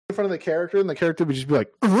in front of the character, and the character would just be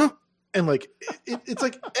like, and like it's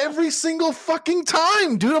like every single fucking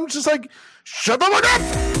time, dude. I'm just like, shut the fuck up.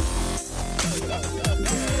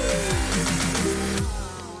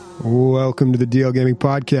 Welcome to the DL Gaming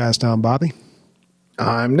Podcast. I'm Bobby.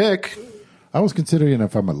 I'm Nick. I was considering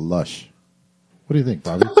if I'm a lush. What do you think,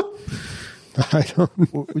 Bobby? I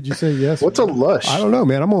don't. Would you say yes? What's a lush? I don't know,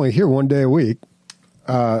 man. I'm only here one day a week.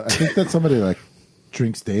 I think that's somebody like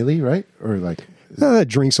drinks daily, right? Or like That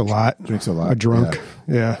drinks a lot. Drinks a lot. A drunk.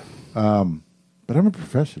 Yeah. but I'm a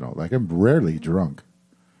professional. Like I'm rarely drunk.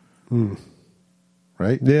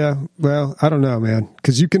 Right? Yeah. Well, I don't know, man.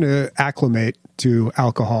 Because you can acclimate to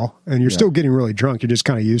alcohol, and you're still getting really drunk. You're just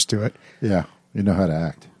kind of used to it. Yeah. You know how to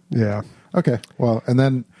act. Yeah. Okay. Well, and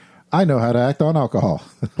then I know how to act on alcohol.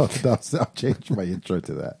 I'll change my intro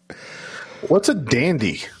to that. What's a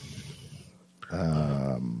dandy?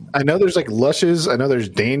 I know there's like lushes. I know there's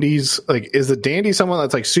dandies. Like, is the dandy someone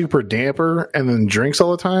that's like super damper and then drinks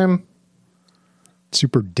all the time?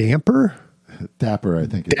 Super damper? Dapper, I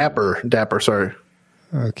think. Dapper. Sorry.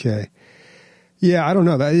 Okay. Yeah, I don't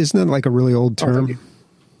know. That isn't that like a really old term?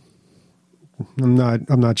 I'm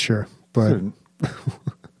not sure, but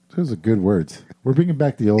Those are good words. We're bringing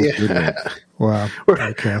back the old good ones. wow.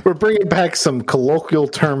 We're bringing back some colloquial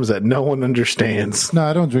terms that no one understands. No,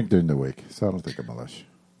 I don't drink during the week, so I don't think I'm a lush.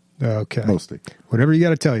 Okay. Mostly. Whatever you got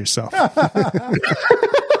to tell yourself.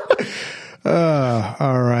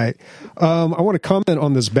 All right. I want to comment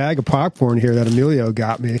on this bag of popcorn here that Emilio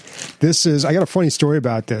got me. I got a funny story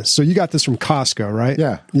about this. So you got this from Costco, right?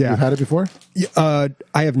 Yeah. Yeah. You've had it before? I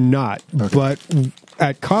have not, but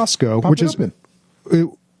at Costco, Pop it open.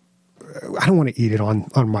 I don't want to eat it on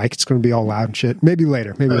mic. It's going to be all loud and shit. Maybe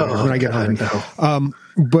later when I get home. No.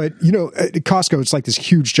 But, at Costco, it's like this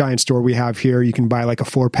huge giant store we have here. You can buy like a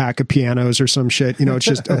 4-pack of pianos or some shit. It's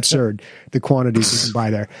just absurd, the quantities you can buy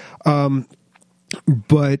there.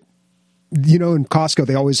 But, in Costco,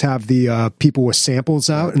 they always have the people with samples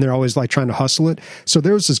out, and they're always like trying to hustle it. So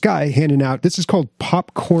there was this guy handing out, this is called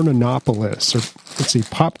Popcornopolis, or let's see,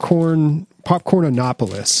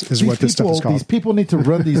 Popcornopolis is what this stuff is called. These people need to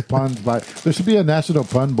run these puns by. There should be a national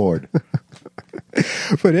pun board.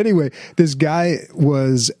 But anyway, this guy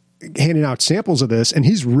was handing out samples of this, and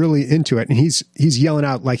he's really into it, and he's yelling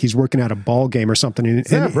out like he's working at a ball game or something.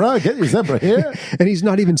 Zebra, get your zebra here. And he's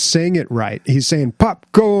not even saying it right. He's saying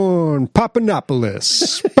popcorn,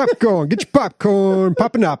 Popcornopolis, popcorn, get your popcorn,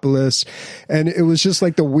 Popcornopolis. And it was just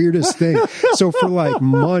like the weirdest thing. So for like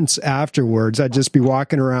months afterwards, I'd just be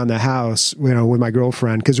walking around the house, with my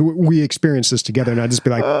girlfriend, because we experienced this together, and I'd just be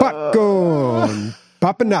like, popcorn,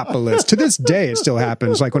 Popcornopolis. To this day, it still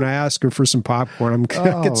happens. Like when I ask her for some popcorn, I'm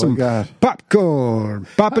gonna get some popcorn,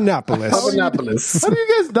 Popcornopolis. How do you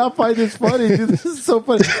guys not find this funny? Dude, this is so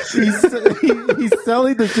funny. He's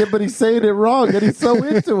selling the shit, but he's saying it wrong, and he's so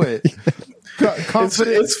into it.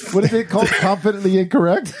 Confident, what is it called? Confidently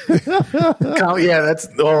incorrect? Yeah, that's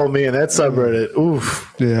that subreddit.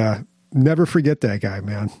 Oof. Yeah. Never forget that guy,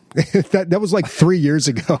 man. that was like 3 years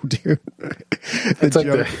ago, dude.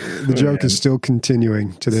 The joke is still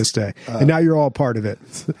continuing to this day. And now you're all part of it.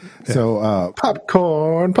 So,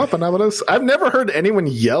 popcorn, Popcornopolis. I've never heard anyone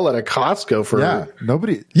yell at a Costco for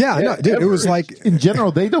nobody. Yeah, no, dude, it was like in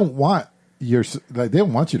general, they don't want they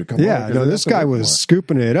don't want you to come. Yeah, no, this guy was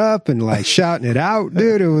scooping it up and like shouting it out,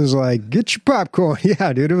 dude. It was like, get your popcorn.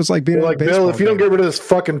 Yeah, dude, it was like being like, Bill, if you don't get rid of this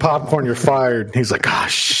fucking popcorn, you're fired. And he's like,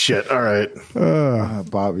 shit, all right.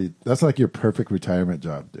 Bobby, that's like your perfect retirement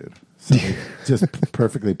job, dude. So just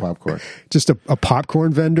perfectly popcorn. Just a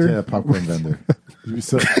popcorn vendor? Yeah, a popcorn vendor.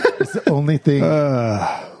 So it's the only thing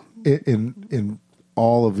in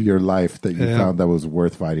all of your life that you found that was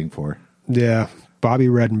worth fighting for. Yeah. Bobby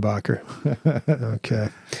Redenbacher. Okay.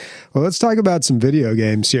 Well, let's talk about some video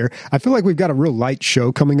games here. I feel like we've got a real light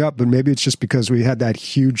show coming up, but maybe it's just because we had that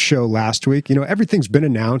huge show last week. Everything's been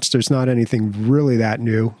announced. There's not anything really that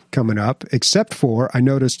new coming up, except for I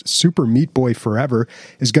noticed Super Meat Boy Forever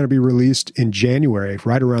is going to be released in January,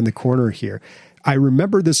 right around the corner here. I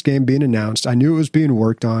remember this game being announced. I knew it was being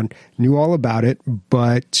worked on, knew all about it,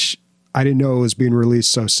 but I didn't know it was being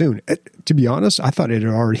released so soon. To be honest, I thought it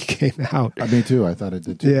had already came out. Me too. I thought it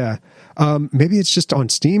did too. Yeah. Maybe it's just on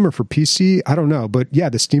Steam or for PC. I don't know. But yeah,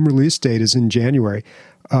 the Steam release date is in January.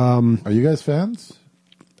 Are you guys fans?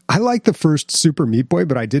 I like the first Super Meat Boy,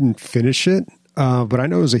 but I didn't finish it. But I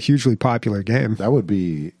know it was a hugely popular game. That would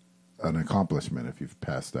be an accomplishment if you've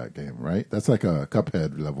passed that game, right? That's like a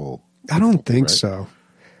Cuphead level. I don't think so.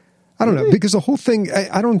 I don't know, because the whole thing,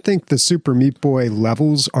 I don't think the Super Meat Boy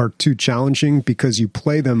levels are too challenging because you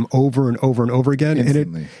play them over and over and over again.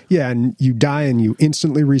 Instantly. And you die and you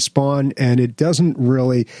instantly respawn, and it doesn't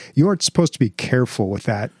really, you aren't supposed to be careful with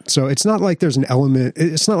that. So it's not like there's an element,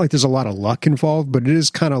 it's not like there's a lot of luck involved, but it is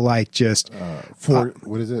kind of like just.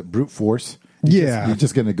 What is it? Brute force? You're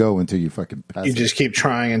just going to go until you fucking pass. You just keep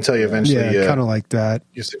trying until you eventually kind of like that.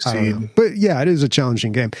 You succeed. But yeah, it is a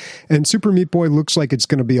challenging game. And Super Meat Boy looks like it's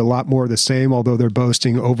going to be a lot more of the same, although they're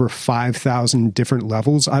boasting over 5,000 different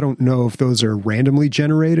levels. I don't know if those are randomly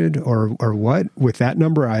generated or what. With that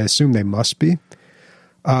number, I assume they must be.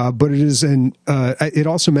 But it is it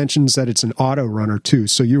also mentions that it's an auto runner too,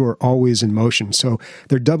 so you are always in motion. So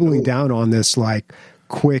they're doubling down on this like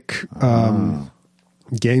quick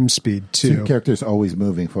game speed too. So your character's always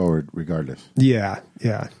moving forward regardless. Yeah.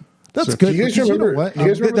 That's good. Do you guys remember?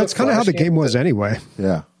 That's kind of how the game was anyway.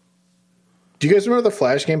 Yeah. Do you guys remember the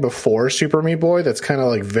Flash game before Super Meat Boy? That's kind of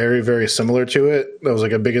like very, very similar to it. That was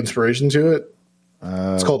like a big inspiration to it.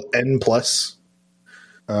 It's called N+.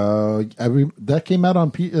 That came out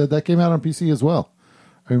on PC as well.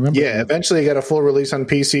 I remember. Yeah, eventually it got a full release on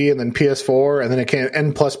PC and then PS4, and then it came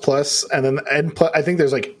N++, and then N+. I think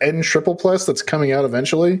there's like N++ that's coming out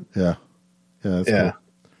eventually. Yeah. Yeah.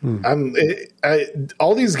 Cool.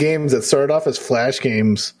 All these games that started off as Flash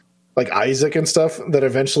games, like Isaac and stuff, that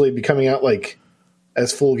eventually be coming out like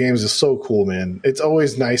as full games is so cool, man. It's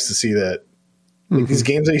always nice to see that. Like these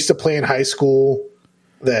games I used to play in high school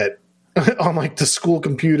that on like the school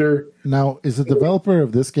computer. Now, is the developer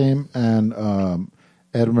of this game and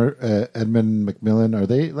Edmund McMillan, are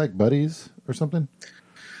they like buddies or something?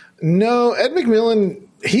 No, Ed McMillan,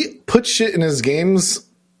 he puts shit in his games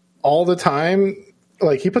all the time.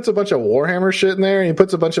 Like he puts a bunch of Warhammer shit in there, and he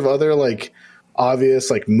puts a bunch of other like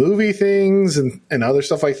obvious like movie things and other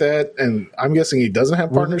stuff like that. And I'm guessing he doesn't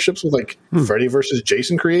have partnerships with like Freddy versus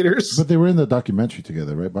Jason creators. But they were in the documentary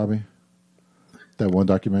together, right, Bobby? That one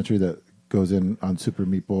documentary that goes in on Super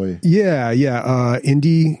Meat Boy. Yeah.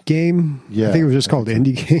 Indie game. Yeah, I think it was just called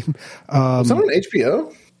Indie Game. Was that on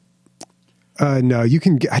HBO? No, you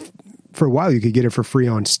can get, for a while you could get it for free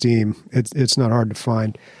on Steam. It's not hard to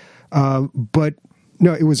find. But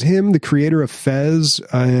no, it was him, the creator of Fez,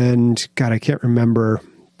 and God, I can't remember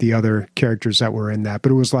the other characters that were in that,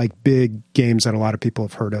 but it was like big games that a lot of people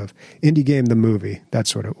have heard of. Indie Game, the movie.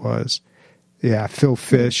 That's what it was. Yeah, Phil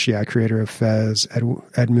Fish, creator of Fez,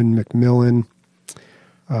 Edmund McMillan.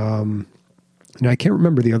 And I can't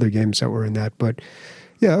remember the other games that were in that, but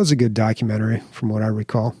yeah, it was a good documentary from what I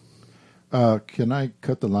recall. Can I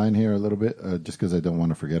cut the line here a little bit, just because I don't want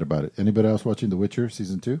to forget about it? Anybody else watching The Witcher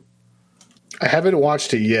Season 2? I haven't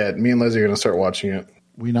watched it yet. Me and Leslie are going to start watching it.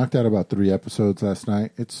 We knocked out about 3 episodes last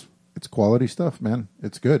night. It's quality stuff, man.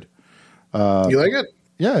 It's good. You like it?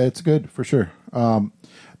 Yeah, it's good for sure.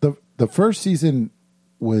 The first season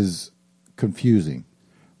was confusing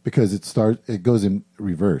because it goes in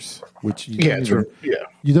reverse, which you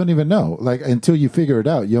don't even know. Like until you figure it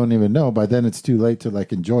out, you don't even know. By then, it's too late to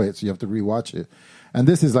like enjoy it, so you have to rewatch it. And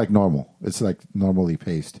this is like normal. It's like normally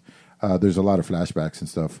paced. There's a lot of flashbacks and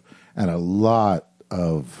stuff, and a lot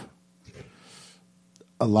of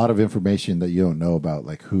information that you don't know about,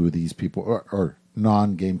 like who these people or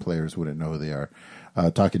non-game players wouldn't know who they are.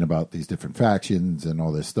 Talking about these different factions and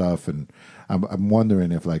all this stuff, and I'm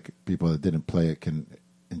wondering if like people that didn't play it can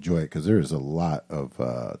enjoy it because there is a lot of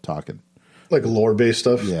talking, like lore-based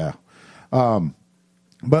stuff. Yeah,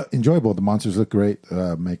 but enjoyable. The monsters look great.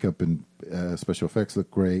 Makeup and special effects look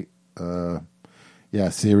great.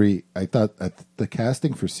 Ciri. I thought the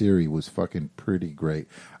casting for Ciri was fucking pretty great.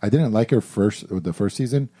 I didn't like her the first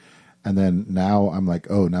season, and then now I'm like,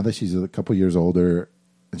 oh, now that she's a couple years older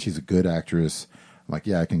and she's a good actress. I'm like,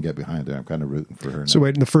 yeah, I can get behind her. I'm kind of rooting for her now. So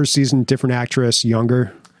wait, in the first season, different actress,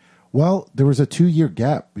 younger? Well, there was a 2-year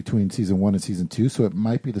gap between season 1 and season 2, so it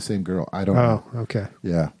might be the same girl. I don't know. Oh, okay.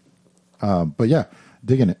 Yeah. But yeah,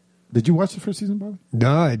 digging it. Did you watch the first season, Bobby?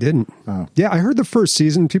 No, I didn't. Oh. Yeah, I heard the first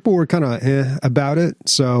season. People were kind of about it.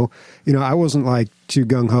 So, I wasn't like too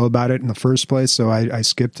gung-ho about it in the first place, so I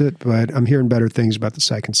skipped it. But I'm hearing better things about the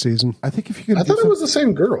second season. I think if you I thought it was the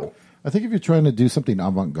same girl. I think if you're trying to do something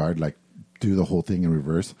avant-garde, like do the whole thing in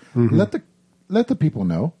reverse, let the people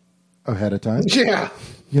know ahead of time. Yeah.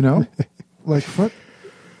 Like what?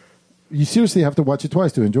 You seriously have to watch it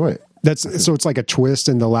twice to enjoy it. So it's like a twist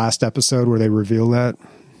in the last episode where they reveal that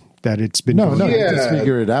it's been you just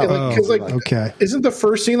figure it out. Okay. Isn't the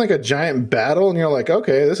first scene like a giant battle, and you're like,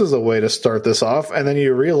 okay, this is a way to start this off, and then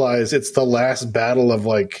you realize it's the last battle of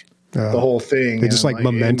like the whole thing. They just like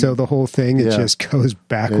Memento the whole thing. It just goes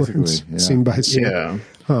backwards, Basically, yeah. scene by scene. Yeah.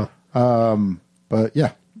 Huh. But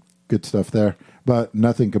yeah, good stuff there, but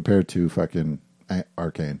nothing compared to fucking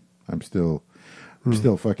Arcane. I'm still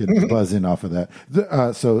fucking buzzing off of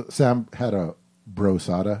that. So Sam had a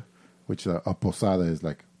brosada, which a posada is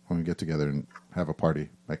like when we get together and have a party,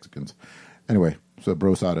 Mexicans. Anyway, so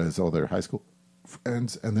brosada is all their high school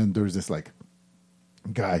friends, and then there's this like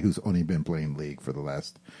guy who's only been playing League for the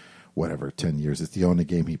last 10 years. It's the only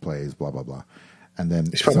game he plays. Blah blah blah. And then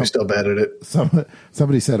he's probably still bad at it.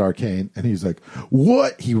 Somebody said Arcane, and he's like,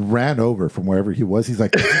 "What?" He ran over from wherever he was. He's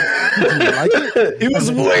like, "Did you like it?" He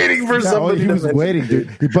was waiting for somebody. He was waiting, dude.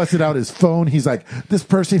 He busted out his phone. He's like, "This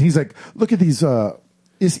person." He's like, "Look at these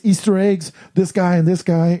Easter eggs. This guy and this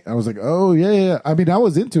guy." I was like, "Oh yeah." I mean, I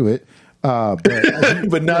was into it, but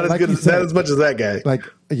not as good as not as much as that guy. Like,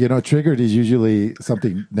 triggered is usually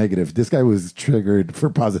something negative. This guy was triggered for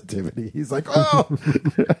positivity. He's like, "Oh."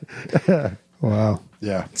 Wow.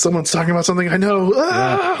 Yeah. Someone's talking about something I know.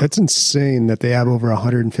 Yeah. That's insane that they have over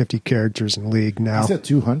 150 characters in League now. He said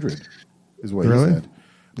 200 is what he said.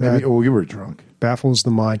 Maybe, you were drunk. Baffles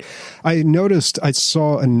the mind. I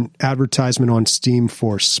saw an advertisement on Steam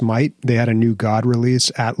for Smite. They had a new god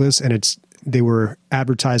release, Atlas, and they were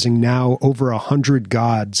advertising now over 100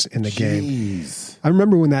 gods in the game. I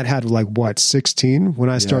remember when that had 16 when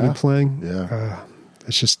I started playing. Yeah.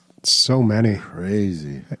 It's just so many.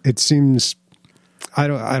 Crazy. It seems... I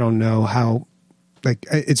don't know how,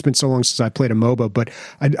 it's been so long since I played a MOBA, but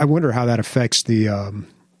I wonder how that affects the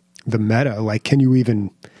meta. Like, can you even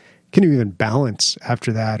balance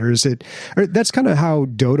after that, or that's kind of how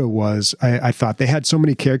Dota was. I thought they had so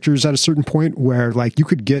many characters at a certain point where you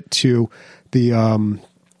could get to the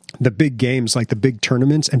big games, like the big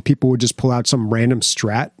tournaments, and people would just pull out some random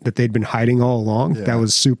strat that they'd been hiding all along that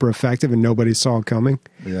was super effective and nobody saw it coming.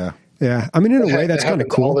 Yeah. Yeah. I mean, in a way, that's kind of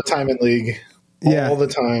cool. All the time in League. All the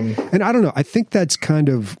time. And I don't know. I think that's kind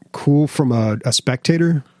of cool from a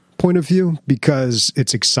spectator point of view because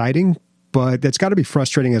it's exciting, but that's got to be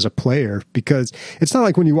frustrating as a player because it's not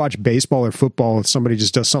like when you watch baseball or football, if somebody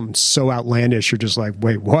just does something so outlandish, you're just like,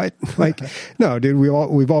 wait, what? No, dude,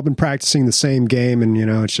 we've all been practicing the same game. And,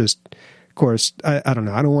 it's just, of course, I don't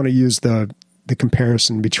know. I don't want to use the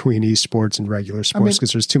comparison between esports and regular sports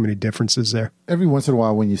because there's too many differences there. Every once in a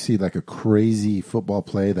while when you see a crazy football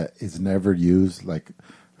play that is never used,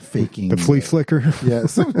 faking the flea flicker. Yeah,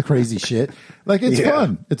 some crazy shit. It's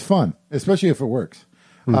fun. It's fun, especially if it works.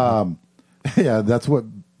 Mm-hmm. Yeah, that's what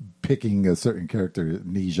picking a certain character,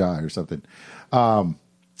 Ninja or something. What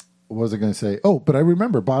was I going to say? Oh, but I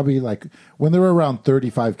remember Bobby, when there were around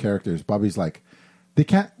 35 characters, Bobby's like, they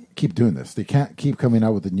can't keep doing this. They can't keep coming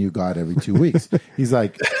out with a new god every 2 weeks. He's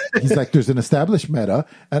like, there's an established meta.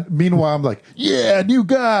 And meanwhile, I'm like, yeah, new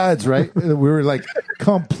gods, right? And we were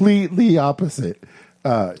completely opposite.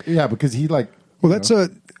 Because he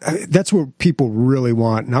that's what people really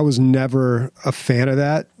want. And I was never a fan of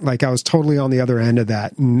that. I was totally on the other end of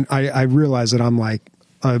that. And I realized that I'm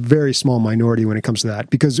a very small minority when it comes to that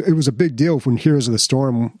because it was a big deal when Heroes of the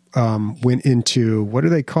Storm went into, what do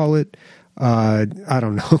they call it? I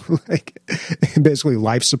don't know, basically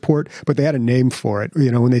life support, but they had a name for it,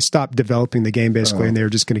 when they stopped developing the game basically, and they were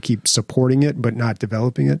just going to keep supporting it, but not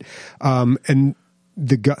developing it. And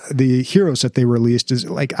the heroes that they released is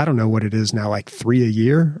I don't know what it is now, 3 a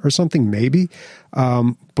year or something, maybe.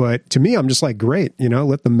 But to me, I'm just great,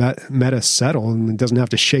 let the meta settle and it doesn't have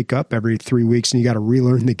to shake up every 3 weeks and you got to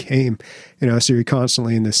relearn the game, so you're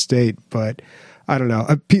constantly in this state, but I don't know.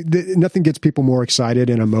 Nothing gets people more excited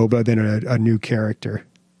in a MOBA than a new character.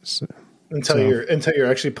 Until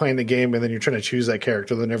you're actually playing the game and then you're trying to choose that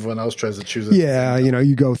character, then everyone else tries to choose it. Yeah,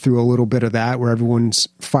 you go through a little bit of that where everyone's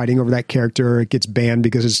fighting over that character. It gets banned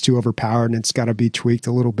because it's too overpowered and it's got to be tweaked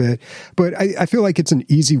a little bit. But I feel like it's an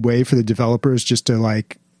easy way for the developers just to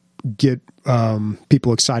get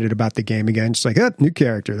people excited about the game again. Just new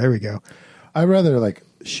character. There we go. I'd rather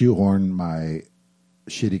shoehorn my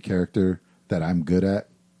shitty character that I'm good at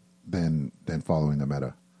than following the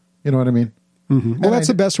meta. You know what I mean? Mm-hmm. Well, that's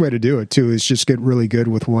the best way to do it too, is just get really good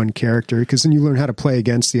with one character because then you learn how to play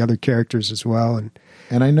against the other characters as well.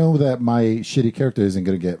 And I know that my shitty character isn't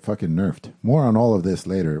going to get fucking nerfed. More on all of this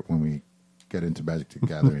later when we get into Magic the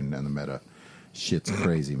Gathering and the meta. Shit's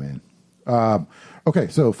crazy, man. Okay,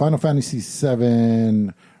 so Final Fantasy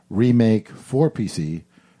VII Remake for PC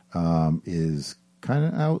is kind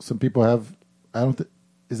of out. Some people have...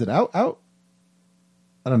 Is it out?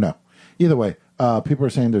 I don't know. Either way, people are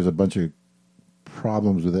saying there's a bunch of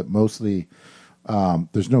problems with it. Mostly,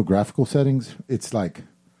 there's no graphical settings. It's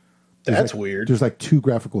that's weird. There's 2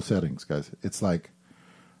 graphical settings, guys. It's I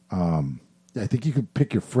think you could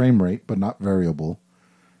pick your frame rate, but not variable,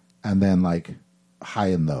 and then high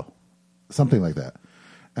and low, something like that.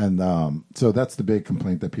 And so that's the big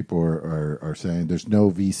complaint that people are saying. There's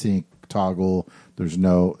no VSync toggle. There's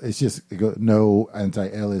no. It's just no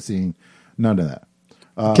anti-aliasing. None of that.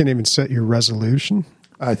 You can't even set your resolution.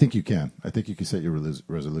 I think you can. I think you can set your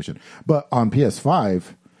resolution. But on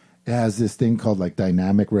PS5, it has this thing called like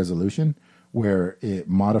dynamic resolution, where it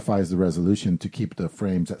modifies the resolution to keep the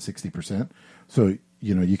frames at 60%. So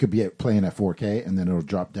you could be playing at 4K, and then it'll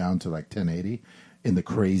drop down to like 1080 in the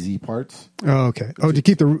crazy parts. Oh, okay. Oh, to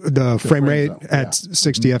keep the frame rate at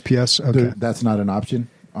 60 FPS. Okay, that's not an option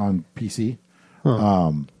on PC.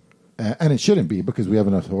 Huh. And it shouldn't be, because we have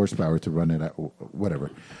enough horsepower to run it at whatever.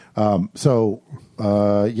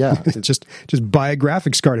 just buy a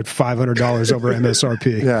graphics card at $500 over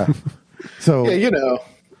MSRP. Yeah. So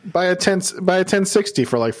buy a 1060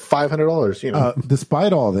 for like $500.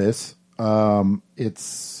 Despite all this,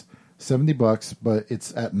 it's $70, but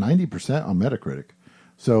it's at 90% on Metacritic,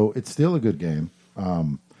 so it's still a good game.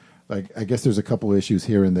 I guess there's a couple issues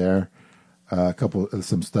here and there.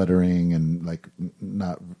 Some stuttering and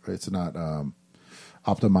it's not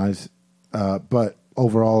optimized, but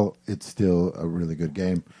overall it's still a really good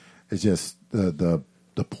game. It's just the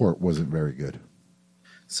port wasn't very good.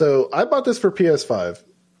 So I bought this for PS5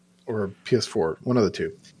 or PS4, one of the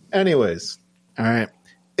two. Anyways, all right,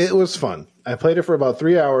 it was fun. I played it for about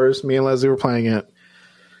 3 hours. Me and Leslie were playing it,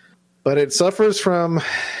 but it suffers from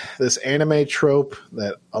this anime trope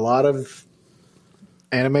that a lot of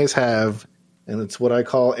animes have. And it's what I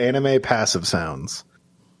call anime passive sounds.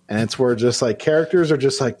 And it's where just like characters are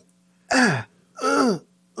just like,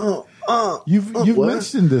 You've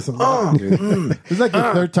mentioned this a lot, dude. It's like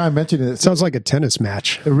the third time mentioning it. Sounds like a tennis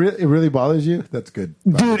match. It really bothers you? That's good.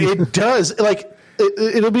 Dude, it does. Like,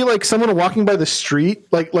 it'll be like someone walking by the street,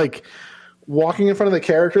 like walking in front of the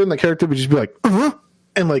character, and the character would just be like,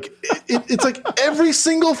 and like it's like every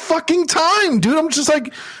single fucking time, dude. I'm just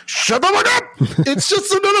like, shut the fuck up! It's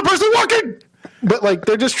just another person walking. But like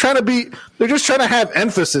they're just trying to have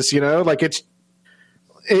emphasis, Like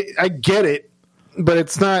I get it, but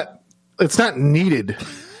it's not needed.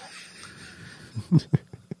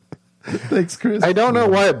 Thanks, Chris. I don't know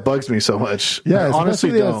why it bugs me so much. Yeah, I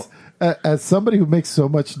honestly don't. As somebody who makes so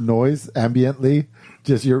much noise ambiently,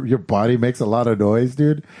 just your body makes a lot of noise,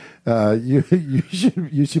 dude. You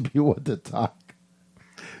should be one to talk.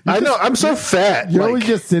 I know. I'm so fat. You're always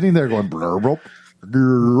just sitting there going blurb,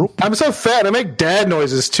 blurb. I'm so fat. I make dad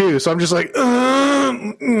noises too. So I'm just like,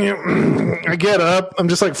 I get up. I'm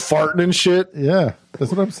just like farting and shit. Yeah,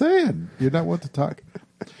 that's what I'm saying. You're not one to talk.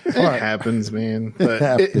 It happens, man. But it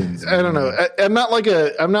happens. I don't know. I'm not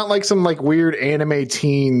like some like weird anime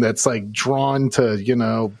teen that's like drawn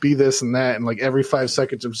to be this and that, and like every 5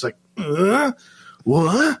 seconds I'm just like,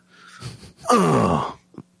 what? Oh,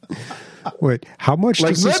 wait, how much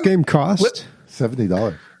does this game cost?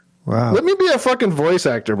 $70. Wow. Let me be a fucking voice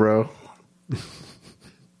actor, bro.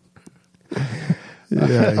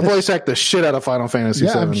 Yeah, I voice act the shit out of Final Fantasy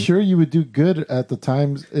VII. I'm sure you would do good at the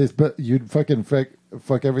times, but you'd fucking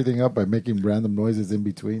fuck everything up by making random noises in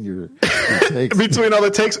between your takes. Between all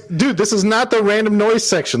the takes. Dude, this is not the random noise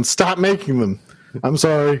section. Stop making them. I'm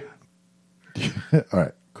sorry. All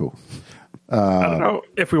right, cool. I don't know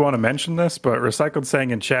if we want to mention this, but Recycled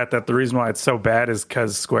saying in chat that the reason why it's so bad is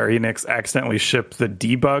because Square Enix accidentally shipped the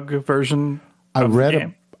debug version of the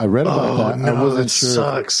game. I read about that. No, I wasn't that sure.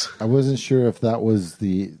 Sucks. I wasn't sure if that was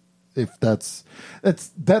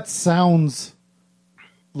that sounds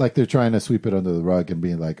like they're trying to sweep it under the rug and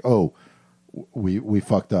being like, oh, we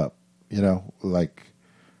fucked up, like.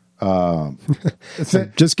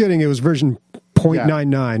 Just kidding. It was version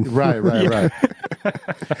 0.99. Right.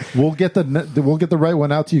 We'll get the right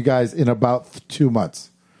one out to you guys in about 2 months.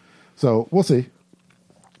 So we'll see.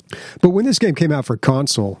 But when this game came out for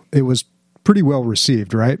console, it was pretty well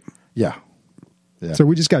received, right? Yeah. So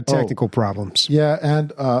we just got technical problems. Yeah,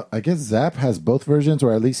 and I guess Zap has both versions,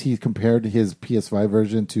 or at least he compared his PS5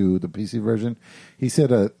 version to the PC version. He said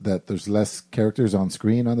that there's less characters on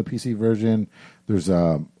screen on the PC version. There's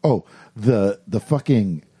the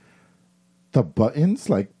buttons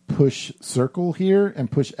like push circle here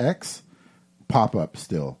and push X pop up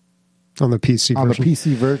still on the PC version. On the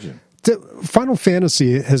PC version. Final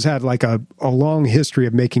Fantasy has had like a long history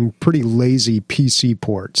of making pretty lazy PC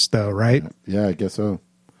ports, though, right? Yeah, I guess so.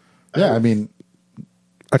 Yeah, I mean,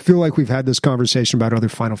 I feel like we've had this conversation about other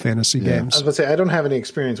Final Fantasy games. I was about to say I don't have any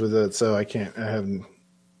experience with it, so I can't. I'm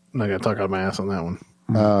not gonna talk out my ass on that one.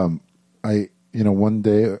 One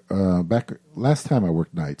day back last time I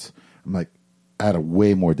worked nights, I'm like, I had a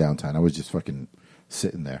way more downtime. I was just fucking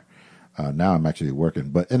sitting there. Now I'm actually working,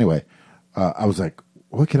 but anyway, I was like,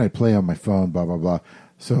 what can I play on my phone? Blah blah blah.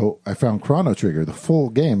 So I found Chrono Trigger. The full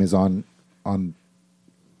game is on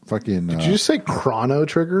fucking. Did you say Chrono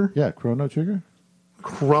Trigger? Yeah, Chrono Trigger.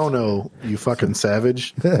 Chrono, you fucking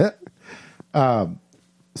savage. So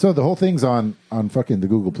the whole thing's on fucking the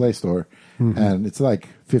Google Play Store, and it's like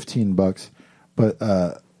 $15. But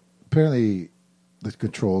apparently the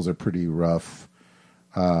controls are pretty rough.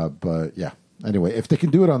 But yeah. Anyway, if they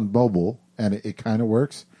can do it on mobile and it kind of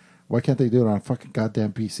works, why can't they do it on fucking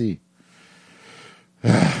goddamn PC?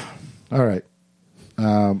 All right.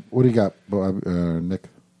 What do you got, Nick?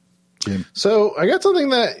 Jim? So I got something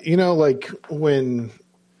that, like when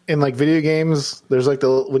in like video games, there's like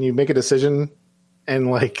when you make a decision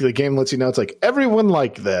and like the game lets you know, it's like everyone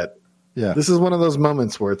liked that. Yeah. This is one of those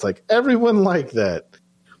moments where it's like everyone liked that.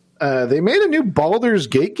 They made a new Baldur's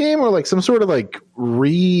Gate game or like some sort of like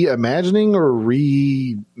reimagining or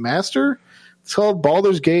remaster. It's called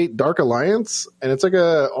Baldur's Gate Dark Alliance, and it's like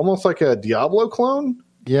almost like a Diablo clone.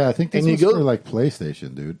 Yeah, I think this is for like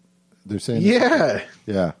PlayStation, dude. They're saying yeah.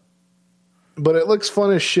 But it looks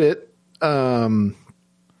fun as shit. It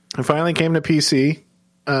finally came to PC.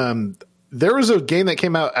 There was a game that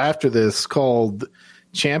came out after this called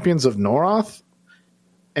Champions of Noroth,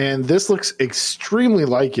 and this looks extremely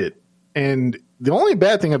like it. And the only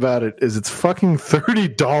bad thing about it is it's fucking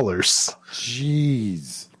 $30.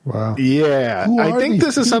 Jeez. Wow. Yeah. I think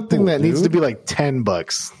this is something that needs to be like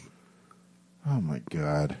 $10. Oh my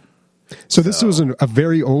God. So this was a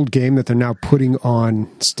very old game that they're now putting on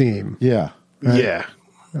Steam. Yeah. Right? Yeah.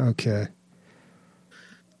 Okay.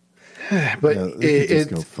 But it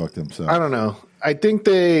go fuck themselves. I don't know. I think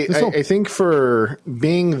I think for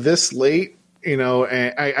being this late,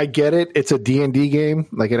 I get it. It's a D&D game.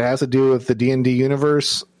 Like it has to do with the D&D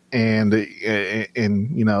universe, and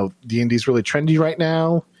D&D is really trendy right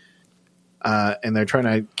now, and they're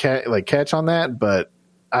trying to catch on that. But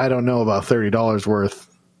I don't know about $30 worth.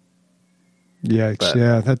 Yeah,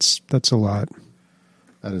 that's a lot.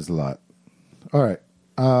 That is a lot. All right.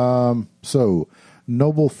 So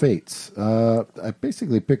Noble Fates. I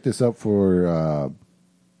basically picked this up for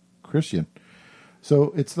Christian.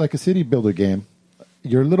 So it's like a city builder game.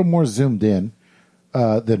 You're a little more zoomed in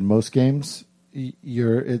than most games.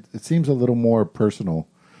 It seems a little more personal.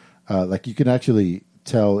 Like you can actually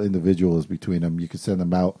tell individuals between them. You can send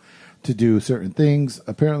them out to do certain things.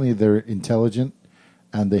 Apparently they're intelligent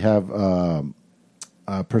and they have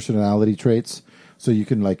personality traits. So you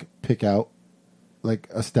can like pick out like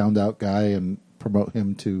a stand out guy and promote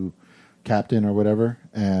him to captain or whatever.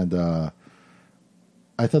 And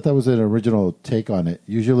I thought that was an original take on it.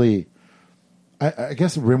 Usually, I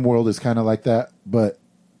guess RimWorld is kind of like that, but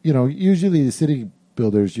usually the city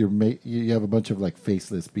builders, you have a bunch of like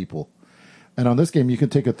faceless people, and on this game you can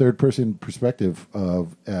take a third person perspective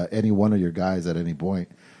of any one of your guys at any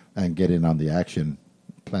point and get in on the action,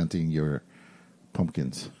 planting your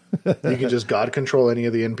pumpkins. You can just God control any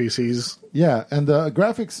of the NPCs. Yeah, and the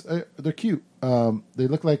graphics they're cute. They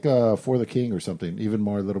look like For the King or something, even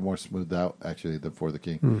more a little more smoothed out actually than For the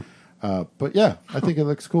King. But yeah, I think it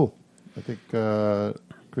looks cool. I think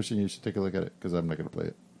Christian, you should take a look at it because I'm not going to play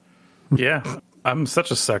it. Yeah, I'm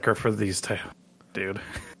such a sucker for these dude.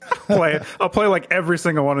 I'll play like every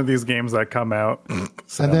single one of these games that come out.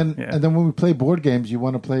 So, and then when we play board games, you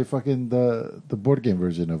want to play fucking the board game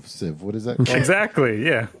version of Civ. What is that called? Exactly.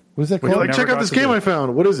 Yeah. What is that called? Check out this game I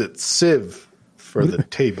found. What is it? Civ for the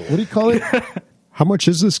table. What do you call it? How much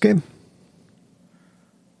is this game?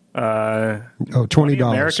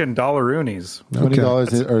 $20 American dollaroonies.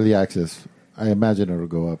 $20 early access. I imagine it'll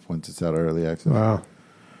go up once it's out early access. Wow.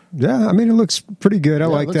 Yeah, I mean it looks pretty good. I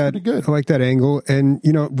like that. I like that angle. And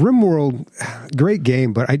RimWorld, great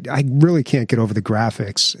game, but I really can't get over the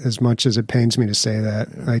graphics as much as it pains me to say that.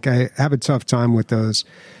 Yeah. Like I have a tough time with those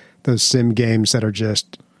sim games that are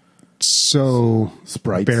just so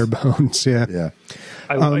sprites, bare bones. Yeah. Yeah.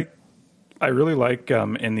 I really like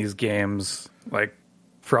in these games, like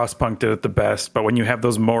Frostpunk did it the best, but when you have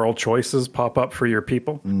those moral choices pop up for your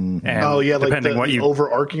people, and depending like the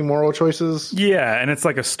overarching moral choices. Yeah, and it's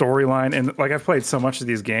like a storyline, and like I've played so much of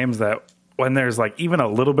these games that when there's like even a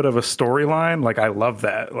little bit of a storyline, like I love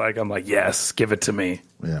that. Like I'm like, yes, give it to me.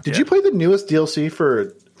 Yeah. Did you play the newest DLC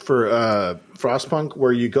for Frostpunk,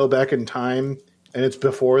 where you go back in time and it's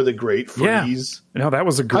before the Great Freeze? Yeah. No, that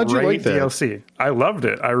was a great like DLC. I loved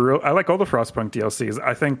it. I like all the Frostpunk DLCs.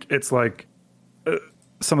 I think it's like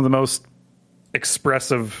some of the most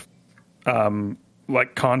expressive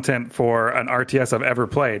like content for an RTS I've ever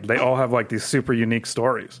played. They all have like these super unique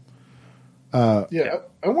stories. I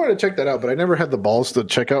wanted to check that out, but I never had the balls to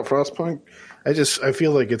check out Frostpunk. I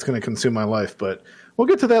feel like it's going to consume my life, but we'll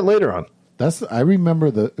get to that later on. I remember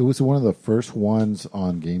it was one of the first ones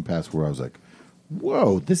on Game Pass where I was like,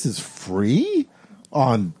 whoa, this is free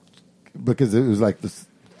because it was like the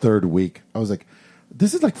third week. I was like,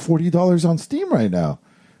 this is like $40 on Steam right now.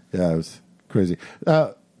 Yeah, it was crazy.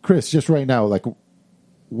 Chris, just right now, like,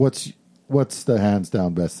 what's the hands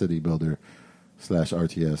down best city builder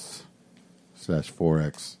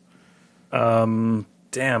 /RTS/4X?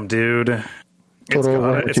 Damn, dude,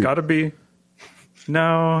 it's got to be.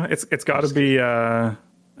 No, it's got to be in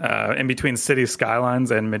between City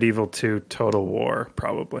Skylines and Medieval 2 Total War,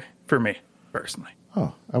 probably, for me, personally.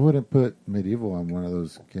 Oh, I wouldn't put Medieval on one of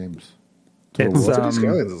those games. City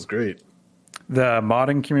Skylines is great. The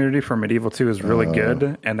modding community for Medieval 2 is really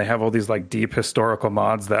good, and they have all these like deep historical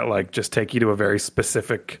mods that like just take you to a very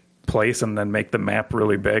specific place and then make the map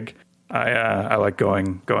really big. I like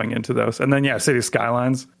going into those. And then, City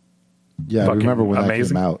Skylines. Yeah, I remember when that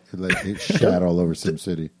came out. It shat all over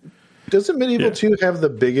SimCity. Doesn't Medieval 2 have the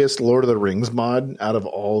biggest Lord of the Rings mod out of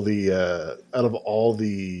all the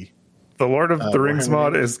The Lord of the Rings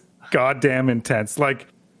mod is goddamn intense. Like,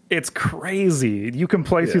 it's crazy. You can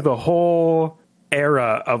play through the whole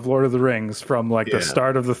era of Lord of the Rings from like the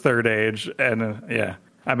start of the Third Age, and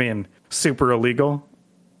I mean, super illegal,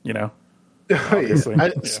 you know. Obviously.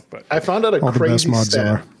 I found out a all crazy the best mods stat.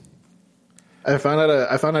 are. I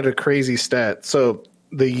found out a crazy stat. So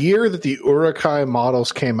the year that the Uruk-hai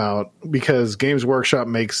models came out, because Games Workshop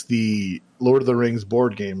makes the Lord of the Rings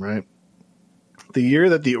board game, right? The year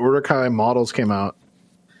that the Uruk-hai models came out,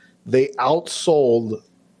 they outsold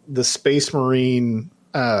the Space Marine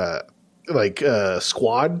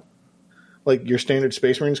squad, like your standard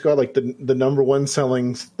Space Marine squad, like the number one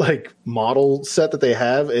selling like model set that they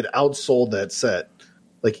have. It outsold that set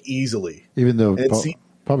like easily, even though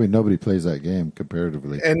probably nobody plays that game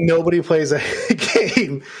comparatively. And nobody plays that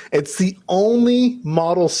game. It's the only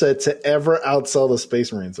model set to ever outsell the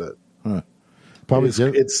Space Marine set. Huh. Probably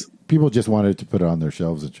people just wanted to put it on their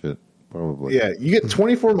shelves and shit. Probably. Yeah, you get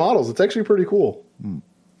 24 models. It's actually pretty cool.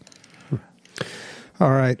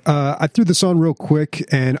 All right. I threw this on real quick,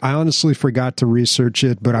 and I honestly forgot to research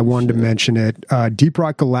it, but I wanted to mention it. Deep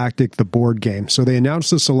Rock Galactic, the board game. So they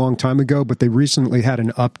announced this a long time ago, but they recently had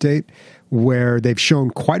an update where they've shown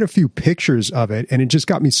quite a few pictures of it, and it just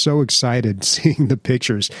got me so excited seeing the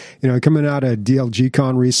pictures. You know, coming out of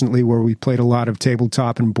DLGCon recently where we played a lot of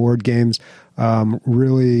tabletop and board games,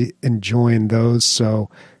 really enjoying those. So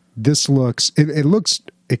this looks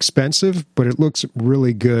expensive, but it looks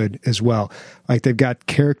really good as well. Like they've got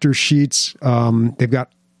character sheets. They've got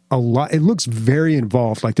a lot. It looks very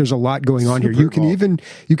involved. Like there's a lot going on here. You can even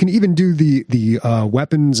do the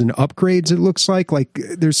weapons and upgrades. It looks like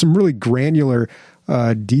there's some really granular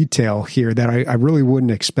detail here that I really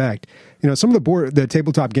wouldn't expect. You know, some of the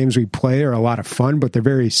tabletop games we play are a lot of fun, but they're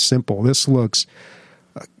very simple. This looks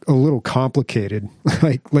a little complicated.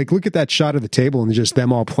 like look at that shot of the table and just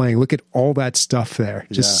them all playing. Look at all that stuff there.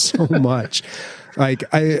 Just so much. Like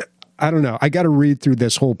I don't know. I got to read through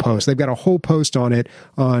this whole post. They've got a whole post on it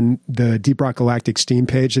on the Deep Rock Galactic Steam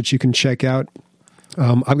page that you can check out.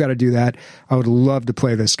 I've got to do that. I would love to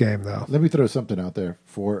play this game though. Let me throw something out there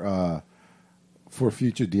for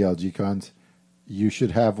future DLG cons. You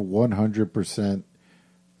should have 100%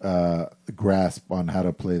 grasp on how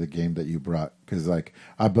to play the game that you brought, because like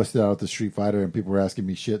I busted out the Street Fighter and people were asking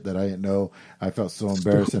me shit that I didn't know. I felt so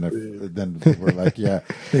embarrassed, and then people were like,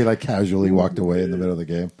 they like casually walked away in the middle of the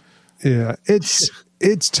game. Yeah, it's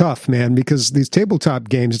tough, man, because these tabletop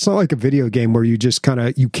games, it's not like a video game where you just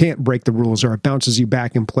you can't break the rules or it bounces you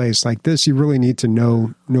back in place. Like this, you really need to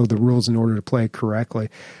know the rules in order to play it correctly.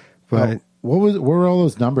 But what were all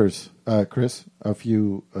those numbers, Chris? If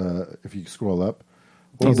you scroll up.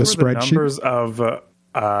 The spreadsheet. The numbers of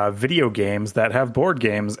video games that have board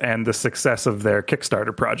games and the success of their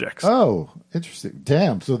Kickstarter projects. Oh, interesting.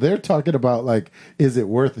 Damn. So they're talking about like, is it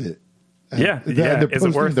worth it? And they're is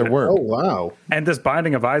it worth their work? Oh, wow. And this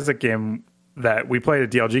Binding of Isaac game that we played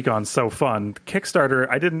at DLGCon, so fun. Kickstarter,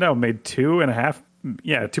 I didn't know, made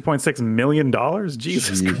 $2.6 million.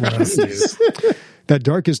 Jesus Christ. That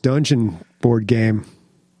Darkest Dungeon board game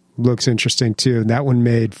looks interesting too. That one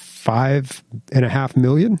made $5.5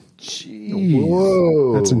 million. Jeez.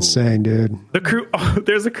 Whoa. That's insane, dude.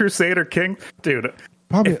 There's a Crusader King. Dude,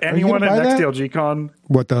 Bobby, if anyone at next DLGCon...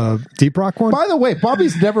 What, the Deep Rock one? By the way,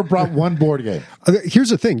 Bobby's never brought one board game. Here's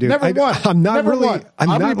the thing, dude. I'm not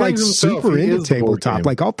like super He into is the board tabletop. game.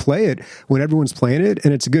 Like I'll play it when everyone's playing it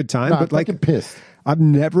and it's a good time. No, but I'm like fucking pissed. I've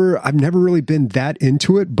never really been that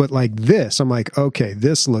into it, but like this, I'm like, okay,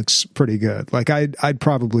 this looks pretty good. Like I'd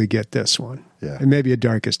probably get this one. Yeah. And maybe a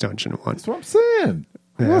Darkest Dungeon one. That's what I'm saying.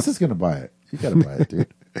 Who else is going to buy it? You got to buy it,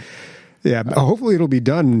 dude. Yeah, hopefully it'll be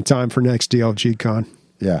done in time for next DLG Con.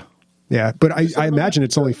 Yeah. Yeah, but I imagine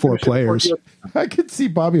it's only 4 players. I could see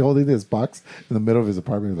Bobby holding this box in the middle of his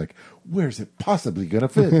apartment, like, where's it possibly going to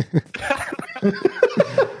fit?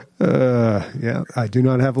 Yeah, I do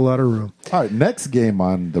not have a lot of room. All right, next game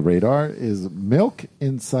on the radar is milk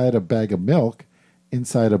inside a bag of milk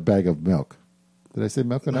inside a bag of milk. Did I say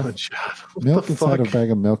milk enough? Milk inside a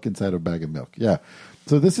bag of milk inside a bag of milk. Yeah.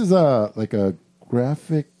 So this is like a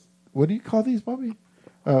graphic. What do you call these, Bobby?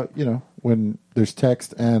 When there's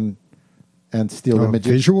text and still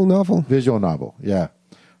images. Visual novel? Visual novel, yeah.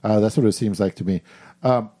 That's what it seems like to me.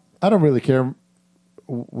 I don't really care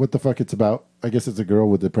what the fuck it's about. I guess it's a girl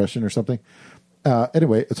with depression or something.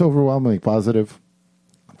 Anyway, it's overwhelmingly positive.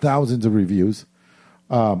 Thousands of reviews.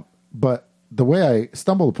 But the way I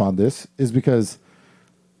stumbled upon this is because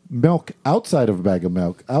milk outside of a bag of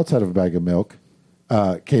milk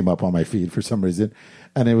came up on my feed for some reason.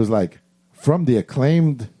 And it was like from the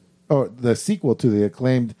acclaimed, or the sequel to the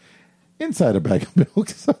acclaimed Inside a Bag of Milk.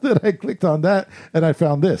 So then I clicked on that and I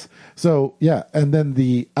found this. So yeah, and then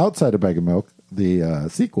the Outside a Bag of Milk, the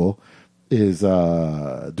sequel, is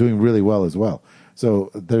doing really well as well.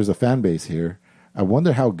 So there's a fan base here. I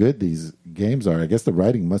wonder how good these games are. I guess the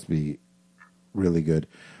writing must be really good.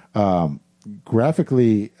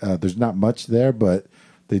 Graphically, there's not much there, but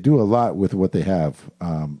they do a lot with what they have.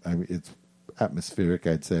 I mean, it's atmospheric,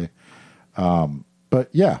 I'd say. But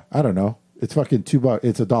yeah, I don't know. It's fucking $2.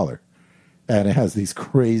 It's $1, and it has these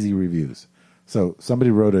crazy reviews. So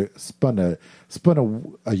somebody spun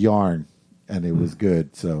a yarn, and it was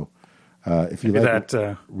good. So if you like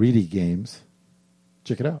Reedy games,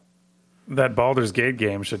 check it out. That Baldur's Gate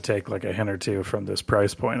game should take like a hint or two from this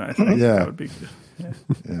price point, I think. Yeah. That would be good.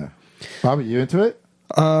 Yeah. Bobby, you into it?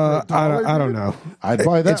 I don't know. I'd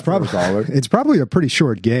buy that for $1. It's probably a pretty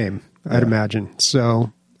short game, I'd imagine.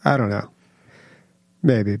 So, I don't know.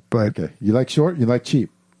 Maybe, but... Okay. You like short? You like cheap?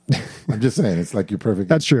 I'm just saying, it's like your perfect...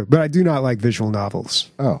 That's true, but I do not like visual novels.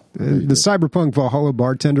 Oh. The Cyberpunk Valhalla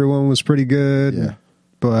Bartender one was pretty good. Yeah.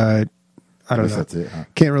 But, I don't know. That's it, huh?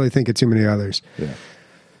 Can't really think of too many others. Yeah.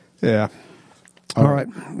 Yeah. All right.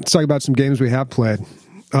 Let's talk about some games we have played.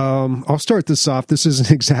 I'll start this off. This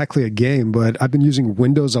isn't exactly a game, but I've been using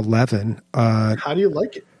Windows 11. How do you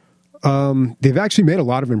like it? They've actually made a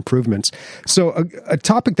lot of improvements. So a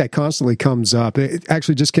topic that constantly comes up, it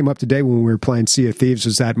actually just came up today when we were playing Sea of Thieves,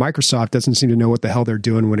 was that Microsoft doesn't seem to know what the hell they're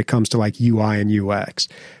doing when it comes to like UI and UX,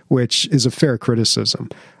 which is a fair criticism.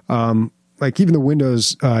 Like even the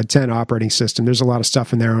Windows 10 operating system, there's a lot of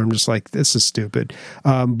stuff in there where I'm just like, this is stupid.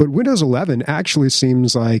 But Windows 11 actually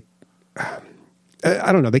seems like,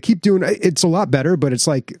 I don't know, they keep doing, it's a lot better, but it's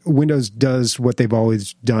like Windows does what they've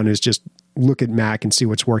always done, is just look at Mac and see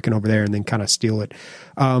what's working over there and then kind of steal it.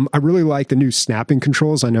 I really like the new snapping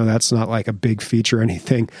controls. I know that's not like a big feature or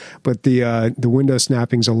anything, but the window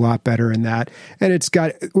snapping's a lot better in that. And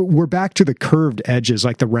we're back to the curved edges,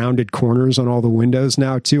 like the rounded corners on all the windows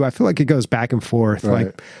now too. I feel like it goes back and forth. Right.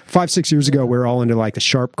 Like 5-6 years ago, we were all into like the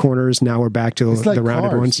sharp corners. Now we're back to the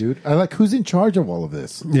rounded ones. Dude. I like, who's in charge of all of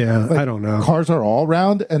this? Yeah, like, I don't know. Cars are all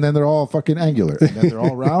round and then they're all fucking angular and then they're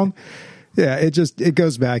all round. Yeah, it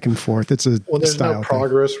goes back and forth. It's a there's style no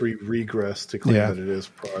progress, regress to claim that it is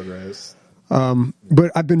progress.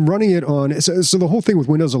 But I've been running it on. So the whole thing with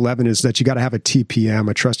Windows 11 is that you got to have a TPM,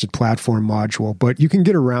 a trusted platform module. But you can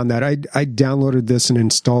get around that. I downloaded this and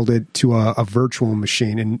installed it to a virtual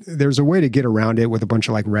machine, and there's a way to get around it with a bunch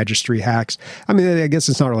of like registry hacks. I mean, I guess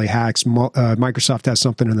it's not really hacks. Microsoft has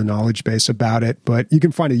something in the knowledge base about it, but you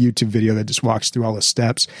can find a YouTube video that just walks through all the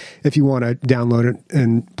steps if you want to download it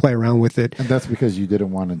and play around with it. And that's because you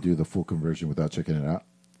didn't want to do the full conversion without checking it out.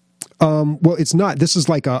 Well, it's not. This is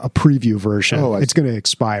like a preview version. It's going to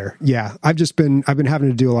expire. Yeah, I've been having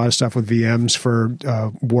to do a lot of stuff with VMs for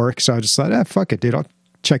work, so I just thought, fuck it, dude. I'll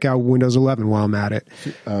check out Windows 11 while I'm at it.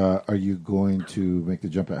 Are you going to make the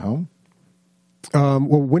jump at home? Well,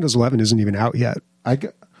 Windows 11 isn't even out yet. I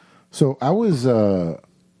got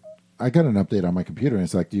an update on my computer, and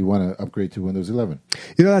it's like, do you want to upgrade to Windows 11?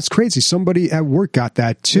 You know, that's crazy. Somebody at work got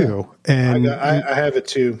that too, and I have it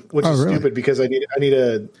too, which is really stupid because I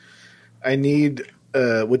need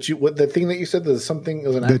the thing that you said, the something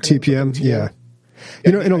was an the TPM, yeah.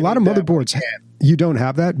 You know, in a lot of motherboards, you don't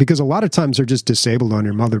have that because a lot of times they're just disabled on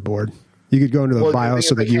your motherboard. You could go into the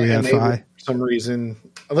BIOS of the UEFI. For some reason,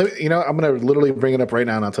 you know, I'm going to literally bring it up right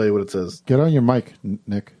now and I'll tell you what it says. Get on your mic,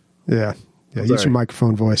 Nick. Yeah. Use your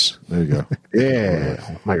microphone voice. There you go.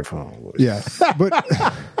 Yeah, microphone voice. Yeah, but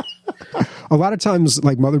A lot of times,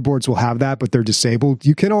 like motherboards will have that, but they're disabled.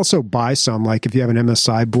 You can also buy some, like if you have an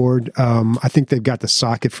MSI board. I think they've got the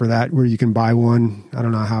socket for that where you can buy one. I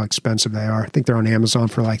don't know how expensive they are. I think they're on Amazon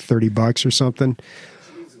for like $30 or something.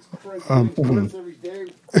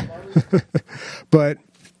 But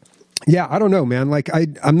yeah, I don't know, man. Like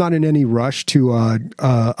I'm not in any rush to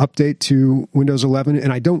update to Windows 11,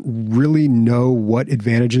 and I don't really know what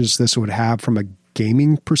advantages this would have from a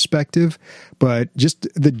gaming perspective, but just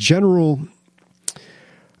the general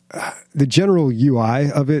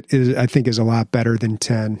UI of it is, I think, is a lot better than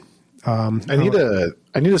 10. I need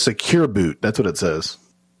a secure boot. That's what it says.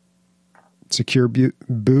 Secure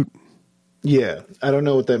boot. Yeah, I don't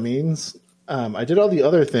know what that means. I did all the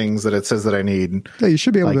other things that it says that I need. Yeah, you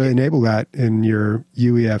should be able to enable that in your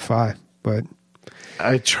UEFI, but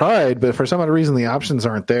I tried, but for some other reason the options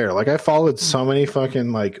aren't there. Like I followed so many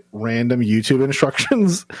fucking like random YouTube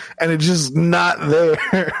instructions, and it's just not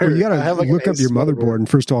there. Well, you gotta look up your motherboard and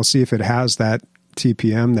first of all see if it has that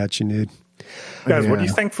TPM that you need. Guys, what do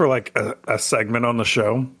you think for like a segment on the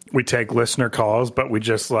show? We take listener calls, but we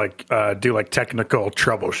just like do like technical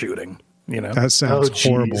troubleshooting. You know, that sounds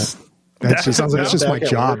horrible. That's just my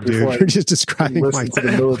job, dude. You're just describing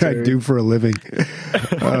what I do for a living.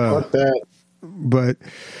 But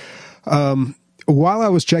while I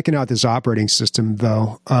was checking out this operating system,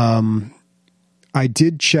 though, I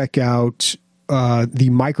did check out the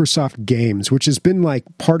Microsoft Games, which has been like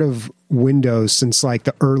part of Windows since like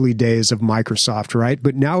the early days of Microsoft, right?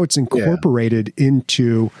 But now it's incorporated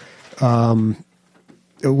into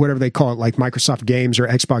whatever they call it, like Microsoft Games or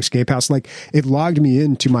Xbox Game Pass. Like it logged me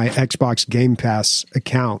into my Xbox Game Pass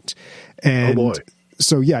account. And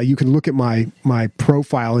so, yeah, you can look at my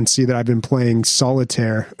profile and see that I've been playing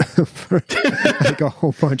Solitaire for like a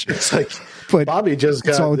whole bunch. It's like, but Bobby just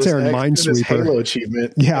got Solitaire and Minesweeper Halo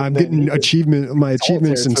achievement. Yeah, I'm getting my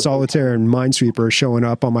achievements in Solitaire and Minesweeper are showing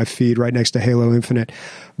up on my feed right next to Halo Infinite.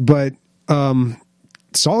 But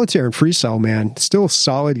Solitaire and Free Cell, man, still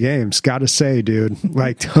solid games. Got to say, dude,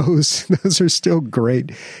 like those are still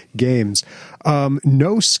great games.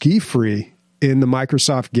 No Ski Free in the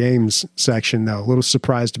Microsoft Games section, though. A little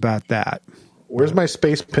surprised about that. Where's my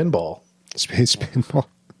Space Pinball? Space Pinball.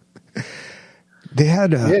 They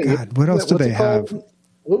had God. What else did they have?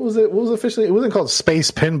 What was it? What was officially? It wasn't called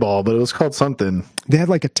Space Pinball, but it was called something. They had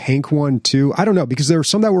like a tank one too. I don't know, because there were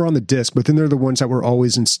some that were on the disc, but then they're the ones that were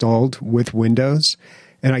always installed with Windows.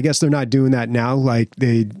 And I guess they're not doing that now. Like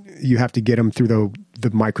you have to get them through the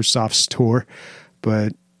Microsoft store.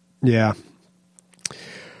 But yeah.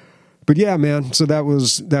 But yeah, man. So that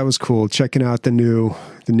was cool. Checking out the new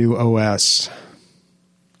OS.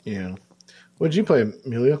 Yeah. What did you play,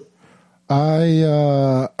 Emilio?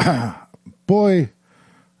 Boy,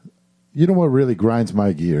 you know what really grinds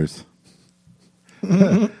my gears?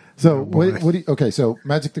 So so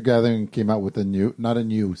Magic the Gathering came out with not a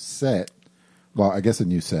new set. Well, I guess a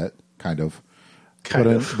new set, kind of.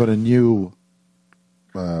 But a new,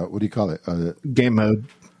 what do you call it? Game mode.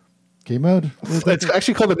 Game mode? It's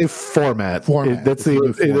actually called a new format. That's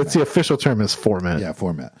the official term is format. Yeah,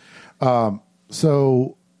 format.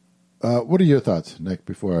 So, what are your thoughts, Nick,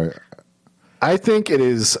 before I think it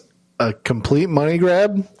is a complete money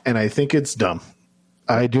grab, and I think it's dumb.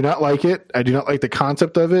 I do not like it. I do not like the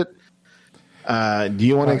concept of it. Do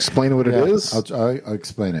you want to explain what it is? I'll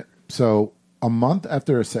explain it. So, a month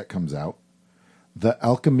after a set comes out, the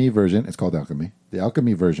Alchemy version, it's called Alchemy, the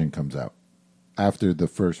Alchemy version comes out after the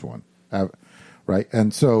first one, right?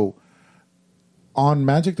 And so on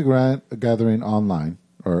Magic the Gathering Online,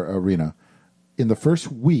 or Arena, in the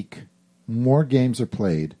first week, more games are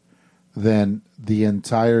played than the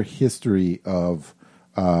entire history of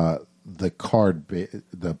the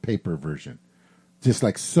paper version. Just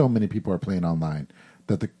like so many people are playing online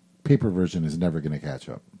that the paper version is never going to catch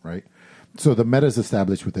up, right? So the meta is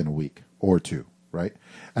established within a week or two, right?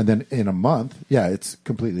 And then in a month, it's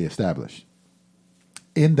completely established.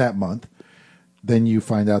 In that month, then you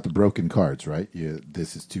find out the broken cards, right?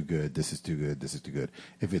 This is too good, this is too good, this is too good.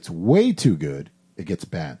 If it's way too good, it gets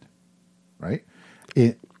banned, right?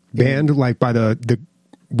 Banned like by the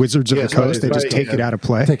Wizards of the Coast? They just take it out of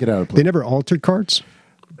play? Take it out of play. They never altered cards?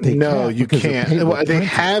 You can't. They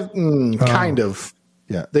have, kind of.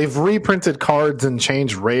 Yeah. They've reprinted cards and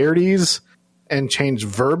changed rarities and changed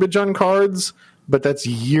verbiage on cards, but that's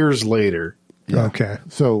years later. Yeah. Okay.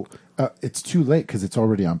 So it's too late because it's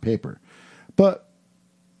already on paper. But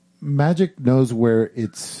Magic knows where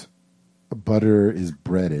its butter is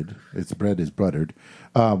breaded. Its bread is buttered,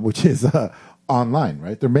 which is online,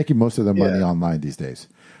 right? They're making most of their money online these days.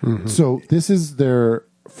 Mm-hmm. So this is their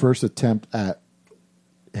first attempt at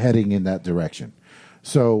heading in that direction.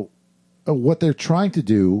 So what they're trying to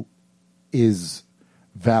do is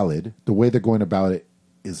valid. The way they're going about it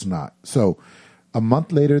is not. So a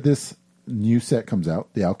month later, this new set comes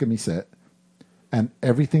out, the Alchemy set, and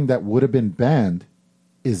everything that would have been banned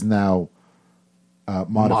is now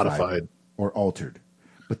modified or altered.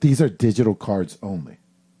 But these are digital cards only,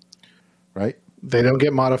 right? They don't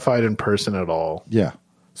get modified in person at all. Yeah.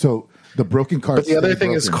 So the broken cards. But the other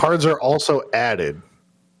thing is cards are also added.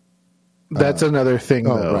 That's another thing,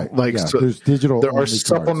 though. Right. Like, yeah, so there's digital. There are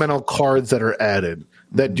supplemental cards that are added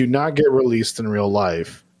that do not get released in real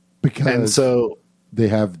life, and so they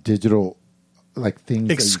have digital, like things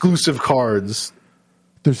exclusive cards.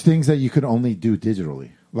 There's things that you can only do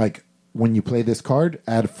digitally, like when you play this card,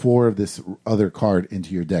 add 4 of this other card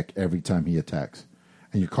into your deck every time he attacks,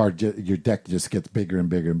 and your deck just gets bigger and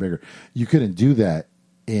bigger and bigger. You couldn't do that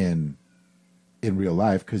in real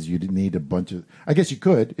life because you need a bunch of. I guess you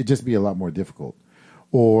could. It'd just be a lot more difficult.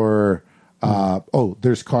 Or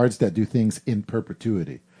there's cards that do things in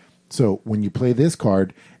perpetuity. So when you play this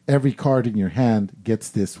card, every card in your hand gets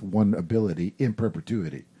this one ability in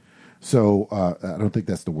perpetuity. So I don't think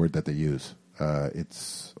that's the word that they use.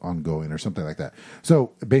 It's ongoing or something like that.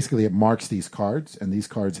 So basically, it marks these cards, and these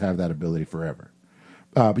cards have that ability forever.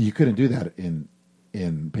 But you couldn't do that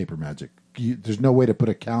in Paper Magic. There's no way to put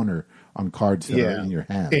a counter on cards that are in your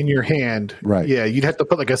hand. In your hand, right? Yeah, you'd have to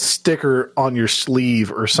put like a sticker on your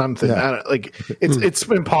sleeve or something. Yeah. It's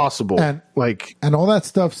impossible. And all that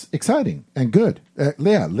stuff's exciting and good.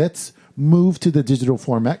 Let's move to the digital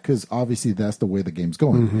format because obviously that's the way the game's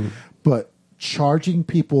going. Mm-hmm. But charging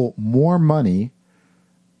people more money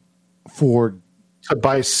to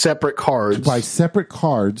buy separate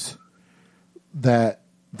cards, that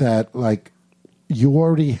like you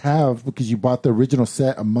already have because you bought the original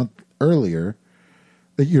set a month earlier.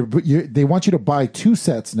 That they want you to buy 2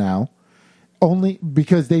 sets now, only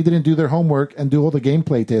because they didn't do their homework and do all the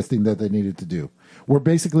gameplay testing that they needed to do. We're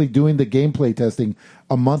basically doing the gameplay testing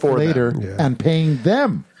a month later and paying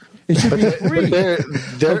them. It should be free.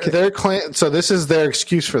 Their claim. So this is their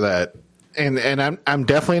excuse for that, and I'm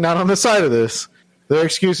definitely not on the side of this. Their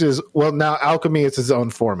excuse is, well, now Alchemy is its own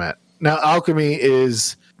format. Now Alchemy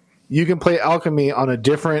is. You can play Alchemy on a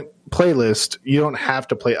different playlist. You don't have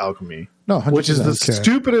to play Alchemy. No, 100%. Which is the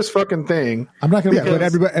stupidest fucking thing. I'm not going to. Yeah,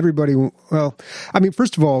 but everybody. Well, I mean,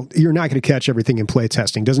 first of all, you're not going to catch everything in play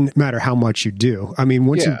testing. Doesn't matter how much you do. I mean,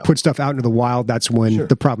 once you put stuff out into the wild, that's when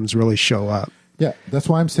the problems really show up. Yeah, that's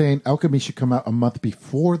why I'm saying Alchemy should come out a month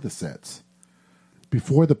before the sets,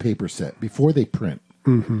 before the paper set, before they print,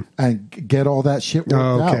 and get all that shit worked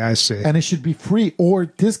out. Okay, I see. And it should be free or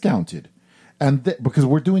discounted. And because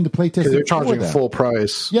we're doing the playtesting, they're charging full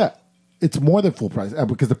price. Yeah, it's more than full price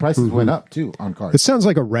because the prices went up too on cards. It sounds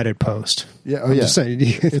like a Reddit post. Yeah, I'm just saying,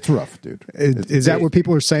 it's rough, dude. Is that what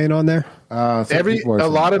people are saying on there? A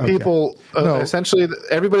lot of people, essentially,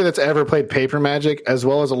 everybody that's ever played Paper Magic, as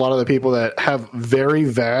well as a lot of the people that have very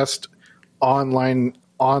vast online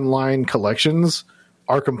collections,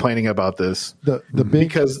 are complaining about this.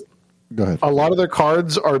 Because go ahead. A lot of their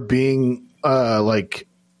cards are being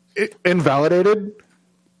invalidated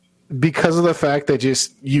because of the fact that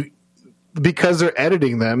because they're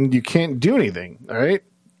editing them, you can't do anything. All right.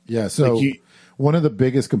 Yeah. So one of the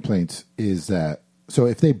biggest complaints is that, so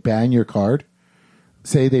if they ban your card,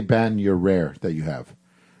 say they ban your rare that you have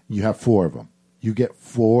 4 of them, you get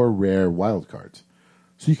 4 rare wild cards.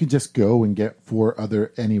 So you can just go and get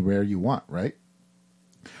 4 any rare you want. Right.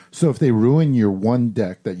 So if they ruin your one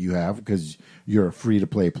deck that you have because you're a free to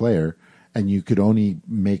play player, and you could only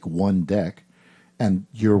make 1 deck, and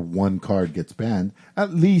your 1 card gets banned,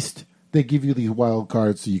 at least they give you these wild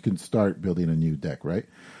cards so you can start building a new deck, right?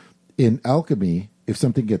 In Alchemy, if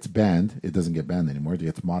something gets banned, it doesn't get banned anymore, it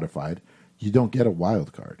gets modified, you don't get a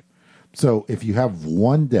wild card. So if you have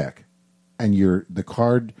 1 deck, and the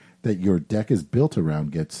card that your deck is built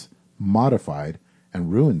around gets modified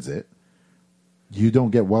and ruins it, you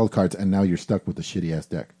don't get wild cards, and now you're stuck with a shitty-ass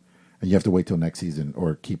deck. And you have to wait till next season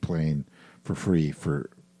or keep playing for free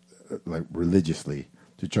religiously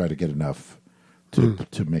to try to get enough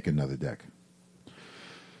to make another deck.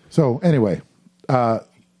 So anyway, I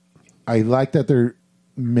like that they're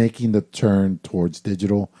making the turn towards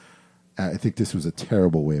digital. I think this was a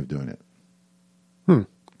terrible way of doing it.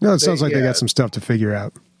 No, it sounds like they got some stuff to figure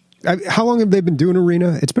out. How long have they been doing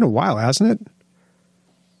Arena? It's been a while, hasn't it?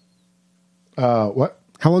 What?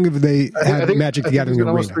 How long have they had Magic the Gathering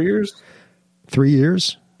Arena? Almost 3 years. 3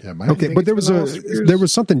 years? Yeah, okay, but there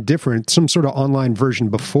was something different, some sort of online version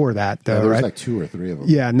before that, though. Yeah, there was right? like 2 or 3 of them.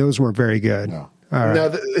 Yeah, and those weren't very good. No. All right.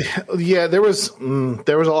 No, there was a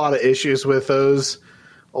lot of issues with those.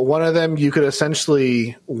 One of them you could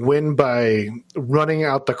essentially win by running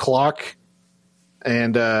out the clock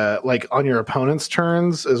and like on your opponent's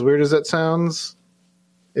turns, as weird as that sounds.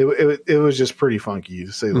 It was just pretty funky,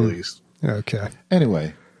 to say the least. Okay.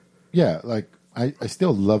 Anyway, yeah, like I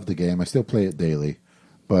still love the game. I still play it daily,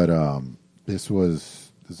 but this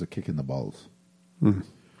is a kick in the balls. Mm.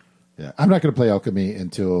 Yeah, I'm not going to play Alchemy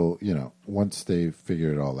until once they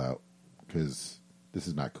figure it all out, because this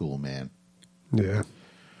is not cool, man. Yeah.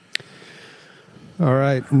 All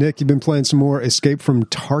right, Nick, you've been playing some more Escape from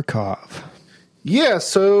Tarkov. Yeah,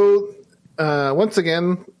 so once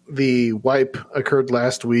again, the wipe occurred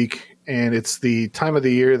last week, and it's the time of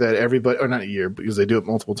the year that everybody, or not a year, because they do it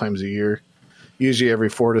multiple times a year, usually every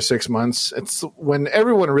 4 to 6 months. It's when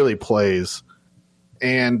everyone really plays.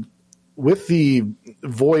 And with the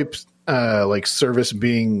VoIP like service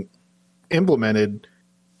being implemented,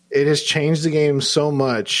 it has changed the game so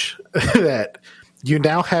much that you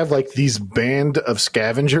now have like these bands of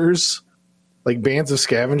scavengers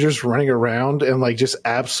running around and like just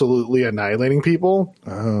absolutely annihilating people.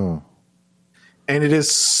 Oh. And it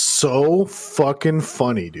is so fucking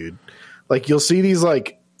funny, dude. Like you'll see these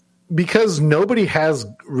like, because nobody has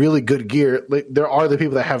really good gear. Like there are the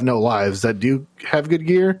people that have no lives that do have good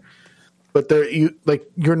gear, but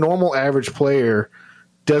your normal average player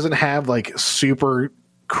doesn't have like super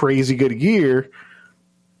crazy good gear.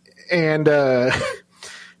 And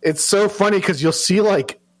it's so funny because you'll see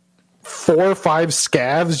like 4 or 5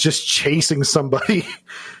 scavs just chasing somebody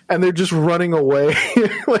and they're just running away,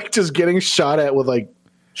 like just getting shot at with like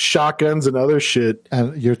shotguns and other shit.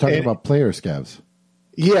 And you're talking about player scavs.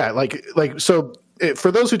 Yeah, so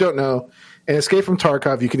for those who don't know, in Escape from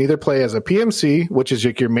Tarkov, you can either play as a PMC, which is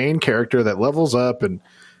like your main character that levels up and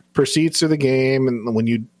proceeds through the game, and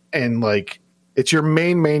it's your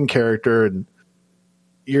main character, and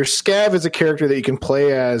your scav is a character that you can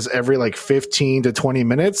play as every like 15 to 20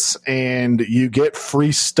 minutes, and you get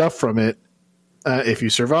free stuff from it if you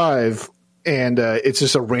survive, and it's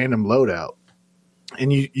just a random loadout.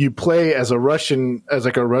 And you play as a Russian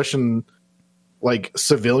like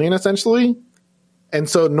civilian essentially. And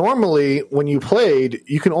so normally when you played,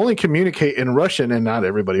 you can only communicate in Russian, and not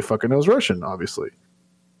everybody fucking knows Russian, obviously.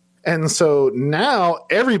 And so now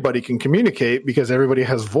everybody can communicate because everybody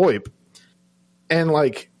has VoIP. And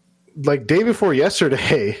like day before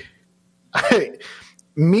yesterday,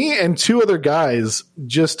 me and 2 other guys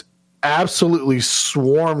just absolutely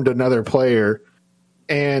swarmed another player,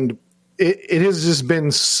 and it has just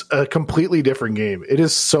been a completely different game. It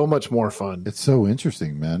is so much more fun. It's so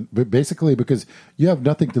interesting, man. But basically, because you have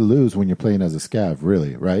nothing to lose when you're playing as a scav,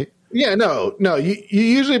 really, right? Yeah, no. You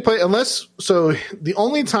usually play so the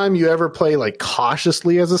only time you ever play like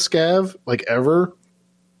cautiously as a scav, like ever,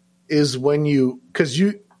 is when because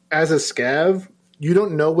as a scav, you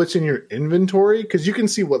don't know what's in your inventory, because you can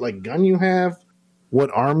see what like gun you have,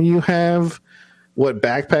 what armor you have, what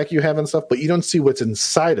backpack you have and stuff, but you don't see what's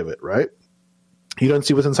inside of it, right? You don't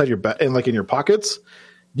see what's inside your and like in your pockets.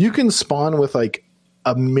 You can spawn with like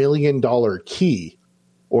 $1 million key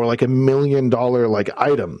or like $1 million like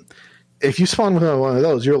item. If you spawn with one of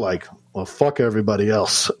those, you're like, well, fuck everybody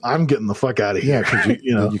else. I'm getting the fuck out of here.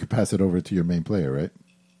 Yeah, you can pass it over to your main player, right?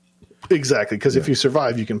 Exactly, because if you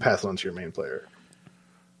survive, you can pass it on to your main player.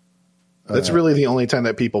 That's really the only time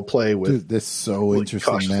that people play with. Dude, this is so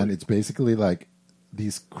interesting, cautiously. Man. It's basically like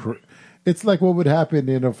these. It's like what would happen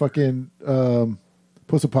in a fucking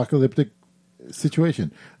post-apocalyptic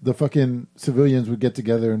situation. The fucking civilians would get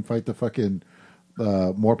together and fight the fucking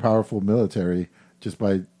more powerful military.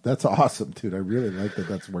 That's awesome, dude. I really like that.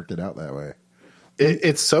 That's worked it out that way.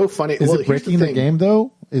 It's so funny. Is it breaking the game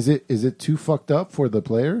though? Is it too fucked up for the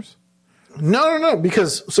players? No.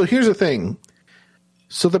 Because here's the thing.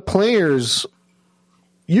 So the players,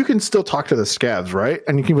 you can still talk to the scavs, right?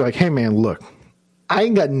 And you can be like, hey, man, look, I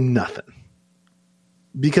ain't got nothing.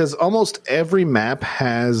 Because almost every map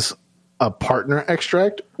has a partner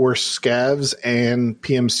extract where scavs and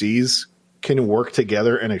PMCs can work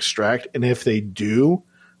together and extract. And if they do,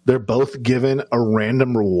 they're both given a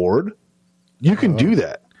random reward. You can do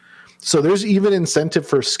that. So there's even incentive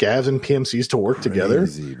for scavs and PMCs to work together.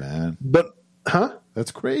 Crazy, man. But,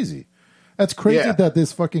 That's crazy. That's crazy that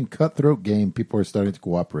this fucking cutthroat game, people are starting to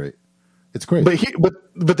cooperate. It's crazy. But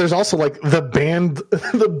there's also like the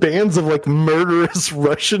bands of like murderous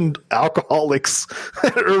Russian alcoholics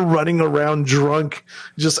that are running around drunk,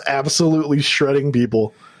 just absolutely shredding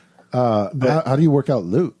people. How do you work out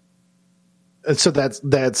loot? So that's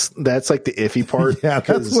like the iffy part. Yeah,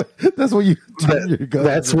 that's what you.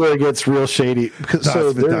 That's where it gets real shady. So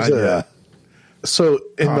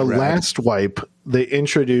in the last wipe, they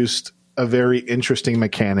introduced a very interesting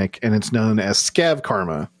mechanic, and it's known as scav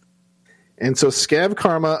karma. And so scav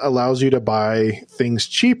karma allows you to buy things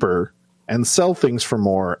cheaper and sell things for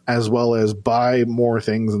more, as well as buy more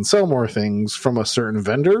things and sell more things from a certain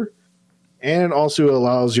vendor. And it also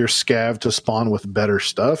allows your scav to spawn with better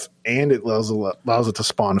stuff, and it allows it to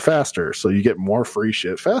spawn faster, so you get more free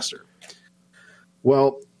shit faster.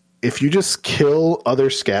 Well, if you just kill other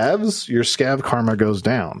scavs, your scav karma goes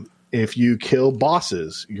down. If you kill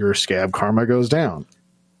bosses, your scav karma goes down.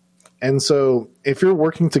 And so if you're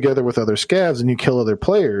working together with other scavs and you kill other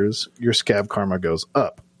players, your scav karma goes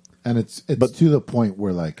up. And it's to the point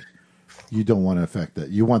where, like, you don't want to affect that.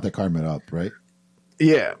 You want the karma up, right?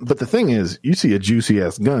 Yeah, but the thing is, you see a juicy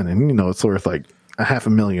ass gun, and you know it's worth like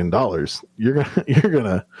 $500,000.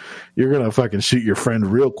 You're gonna fucking shoot your friend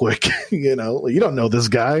real quick. You know, you don't know this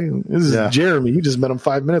guy. This is Jeremy. You just met him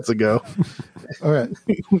 5 minutes ago. All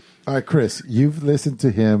right, Chris. You've listened to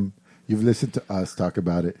him. You've listened to us talk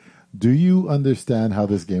about it. Do you understand how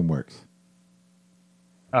this game works?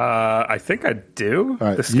 I think I do.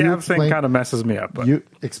 Right, the scav thing kind of messes me up. But. You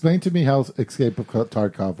explain to me how Escape of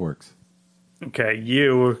Tarkov works. Okay,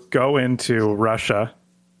 you go into Russia,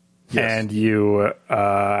 and you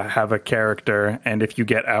have a character, and if you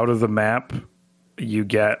get out of the map, you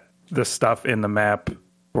get the stuff in the map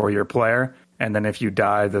for your player, and then if you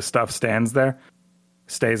die, the stuff stays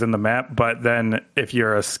in the map. But then if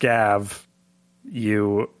you're a scav,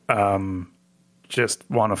 you just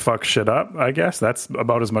want to fuck shit up, I guess. That's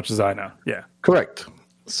about as much as I know. Yeah. Correct.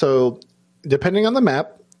 So depending on the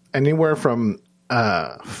map, anywhere from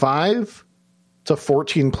 5 to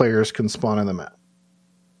 14 players can spawn in the map.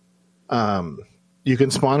 You can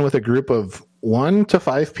spawn with a group of 1 to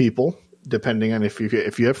 5 people, depending on if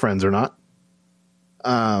you have friends or not.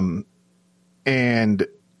 And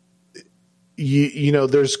you know,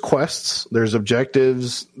 there's quests, there's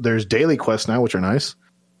objectives, there's daily quests now, which are nice.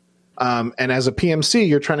 And as a PMC,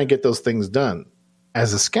 you're trying to get those things done.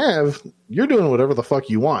 As a scav, you're doing whatever the fuck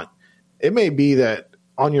you want. It may be that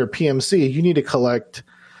on your PMC, you need to collect,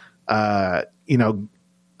 gas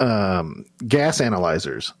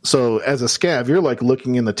analyzers. So as a scav, you're like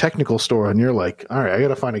looking in the technical store and you're like, all right, I got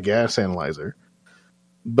to find a gas analyzer.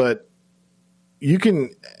 But you can,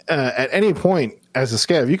 at any point as a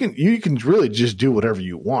scav, you can really just do whatever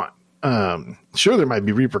you want. Sure, there might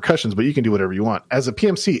be repercussions, but you can do whatever you want. As a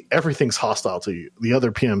PMC, everything's hostile to you. The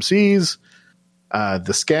other PMCs,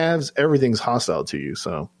 the scavs, everything's hostile to you.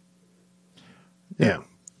 So, yeah.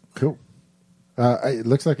 Cool. It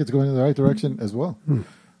looks like it's going in the right direction as well.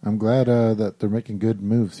 I'm glad that they're making good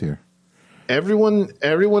moves here. Everyone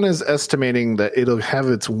is estimating that it'll have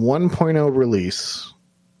its 1.0 release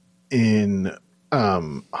in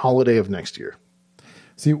holiday of next year.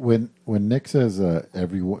 See, when Nick says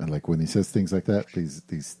everyone, like when he says things like that,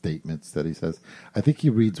 these statements that he says, I think he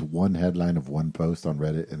reads one headline of one post on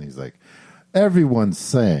Reddit and he's like, everyone's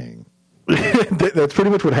saying. That's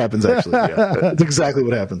pretty much what happens, actually. Yeah. That's exactly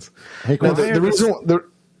what happens. Hey, why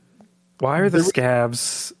are the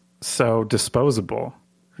scavs so disposable?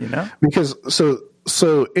 You know? Because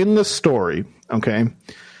so in the story, okay,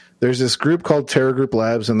 there's this group called Terra Group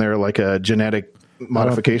Labs, and they're like a genetic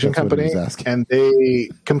modification company, and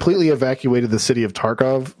they completely evacuated the city of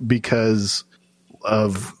Tarkov because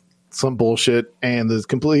of some bullshit, and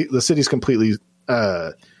the city's completely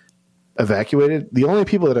evacuated. The only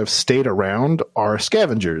people that have stayed around are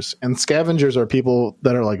scavengers, and scavengers are people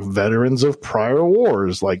that are like veterans of prior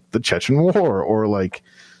wars, like the Chechen War, or like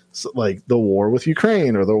the war with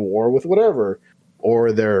Ukraine, or the war with whatever,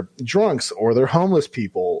 or they're drunks, or they're homeless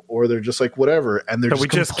people, or they're just like whatever, and they're we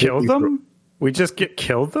just killed them. We just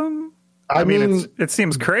killed them? I mean, it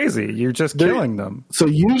seems crazy. You're just killing them. So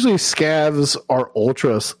usually scavs are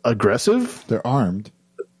ultra aggressive. They're armed.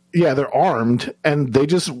 Yeah, they're armed, and they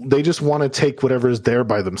just want to take whatever's there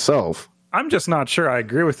by themselves. I'm just not sure I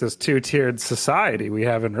agree with this 2-tiered society we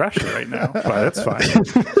have in Russia right now, but that's fine.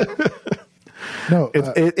 No,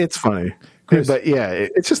 it's funny. Chris, but yeah,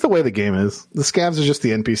 it's just the way the game is. The scavs are just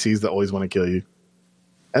the NPCs that always want to kill you.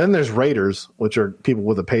 And then there's raiders, which are people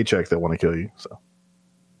with a paycheck that want to kill you. So,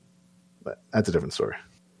 but that's a different story.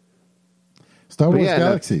 Star Wars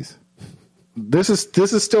Galaxies. This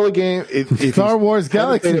is still a game. Star Wars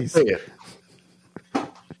Galaxies.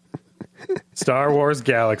 Star Wars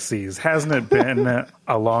Galaxies. Hasn't it been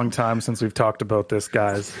a long time since we've talked about this,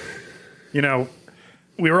 guys? You know,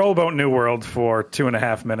 we were all about New World for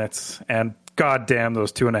 2.5 minutes, and goddamn,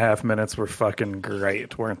 those 2.5 minutes were fucking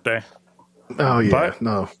great, weren't they? Oh, yeah. But,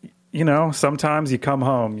 no. You know, sometimes you come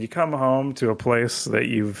home. You come home to a place that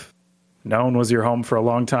you've known was your home for a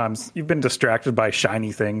long time. You've been distracted by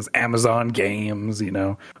shiny things, Amazon games,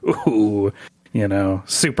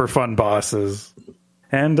 super fun bosses.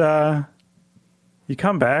 And you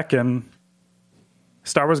come back and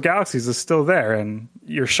Star Wars Galaxies is still there, and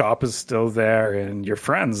your shop is still there, and your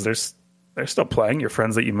friends, they're still playing. Your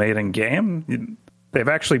friends that you made in game, they've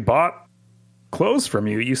actually bought clothes from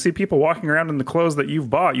you. You see people walking around in the clothes that you've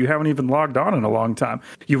bought. You haven't even logged on in a long time.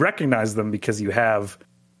 You recognize them because you have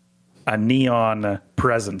a neon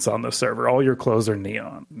presence on the server. All your clothes are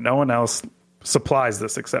neon. No one else supplies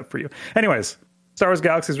this except for you. Anyways, Star Wars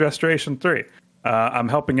Galaxies Restoration 3. I'm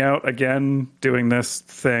helping out again, doing this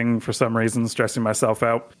thing for some reason, stressing myself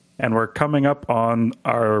out. And we're coming up on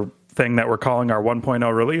our thing that we're calling our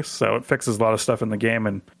 1.0 release. So it fixes a lot of stuff in the game,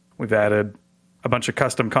 and we've added a bunch of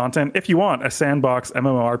custom content. If you want a sandbox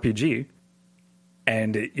MMORPG,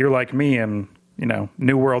 and you're like me and,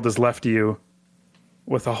 New World has left you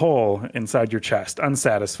with a hole inside your chest,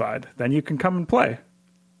 unsatisfied, then you can come and play.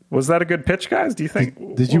 Was that a good pitch, guys? Do you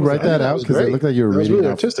think? Did you write that out? Because it looked like you were reading really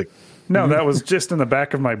out. artistic. No, that was just in the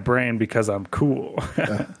back of my brain because I'm cool.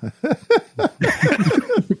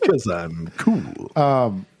 Because I'm cool.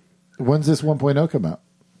 When's this 1.0 come out?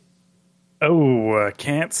 Oh,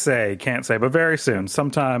 can't say, but very soon,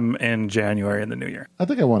 sometime in January in the new year. I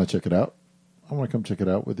think I want to check it out. I want to come check it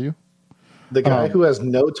out with you. The guy who has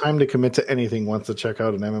no time to commit to anything wants to check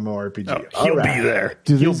out an MMORPG. He'll be there.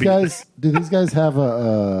 Do these guys have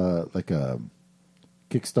a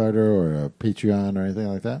Kickstarter or a Patreon or anything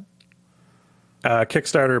like that?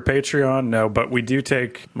 Kickstarter, Patreon, no, but we do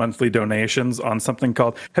take monthly donations on something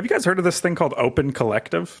called... Have you guys heard of this thing called Open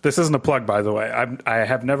Collective? This isn't a plug, by the way. I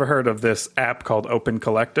have never heard of this app called Open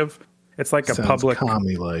Collective. It's like a public...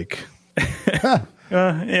 commie-like.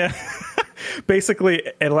 Yeah. Basically,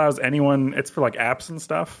 it allows anyone... It's for like apps and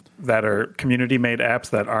stuff that are community-made apps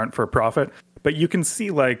that aren't for profit. But you can see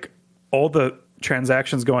like all the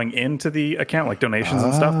transactions going into the account, like donations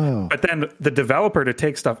and stuff. But then the developer to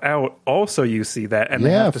take stuff out, also you see that, and they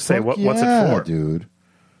have to say what's it for, dude.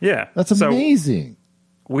 Yeah, that's amazing.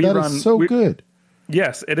 That is so good.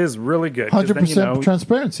 Yes, it is really good. 100%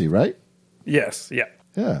 transparency, right? Yes, yeah.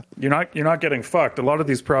 Yeah, you're not getting fucked. A lot of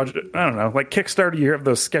these projects, I don't know, like Kickstarter, you have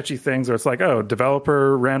those sketchy things where it's like, oh,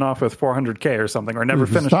 developer ran off with $400K or something, or never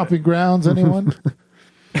finished. Stomping Grounds, anyone?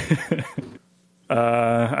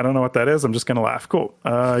 I don't know what that is. I'm just going to laugh. Cool.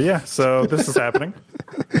 Yeah, so this is happening.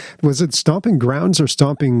 Was it Stomping Grounds or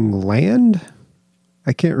Stomping Land?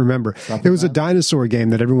 I can't remember. It was a dinosaur game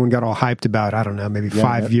that everyone got all hyped about, I don't know, maybe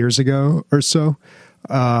 5 years ago or so.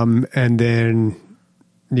 And then,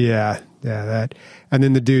 that. And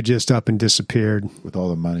then the dude just up and disappeared. With all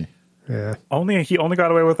the money. Yeah. He only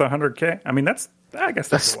got away with $100K. I mean, I guess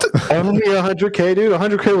that's only $100K, dude.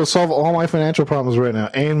 $100K will solve all my financial problems right now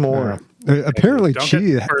and more. Apparently,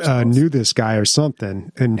 Chi knew this guy or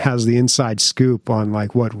something and has the inside scoop on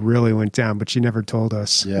like what really went down, but she never told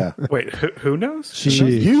us. Yeah. Wait, who knows?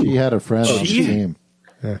 She had a friend on the team.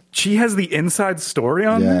 Yeah. She has the inside story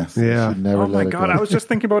on this? Yeah. Oh my God. I was just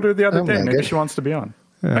thinking about her the other day. Maybe she wants to be on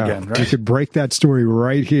again, right? We could break that story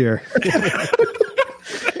right here.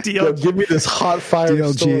 Yo, give me this hot fire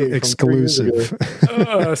DLG exclusive.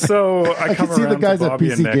 So I come can see the guys at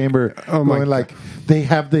PC Gamer going like, they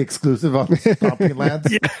have the exclusive on Stomping Lands.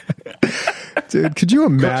 Dude, could you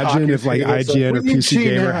imagine if like IGN or PC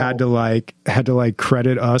Gamer had to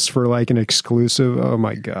credit us for like an exclusive? Oh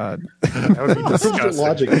my God. That would be disgusting.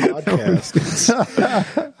 Logic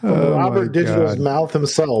podcast. Robert Digital's mouth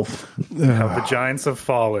himself. The Giants have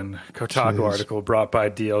fallen. Kotaku article brought by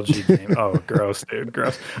DLG Game. Oh, gross, dude,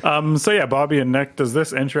 gross. So yeah, Bobby and Nick, does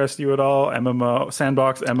this interest you at all? MMO,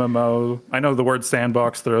 sandbox, MMO. I know the word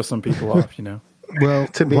sandbox throws some people off, Well,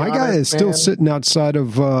 my guy is still sitting outside of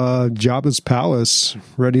Jabba's palace,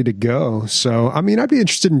 ready to go. So, I mean, I'd be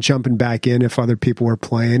interested in jumping back in if other people were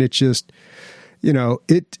playing. It just,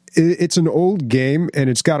 it's an old game and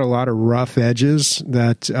it's got a lot of rough edges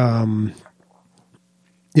that,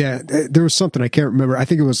 there was something I can't remember. I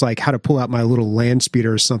think it was like how to pull out my little land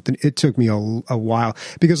speeder or something. It took me a while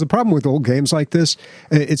because the problem with old games like this,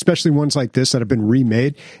 especially ones like this that have been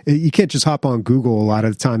remade, you can't just hop on Google a lot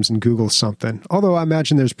of the times and Google something. Although I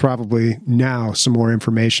imagine there's probably now some more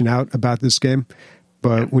information out about this game.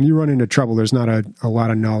 But when you run into trouble, there's not a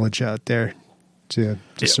lot of knowledge out there to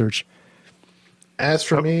search. As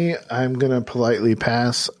for me, I'm going to politely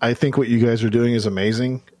pass. I think what you guys are doing is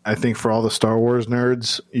amazing. I think for all the Star Wars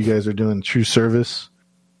nerds, you guys are doing true service.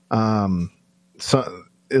 This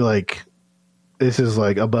is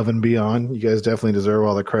like above and beyond. You guys definitely deserve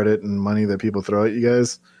all the credit and money that people throw at you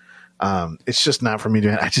guys. It's just not for me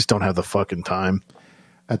to. I just don't have the fucking time.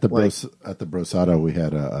 At the Brosado, we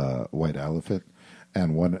had a white elephant,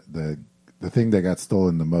 and the thing that got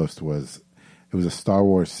stolen the most was it was a Star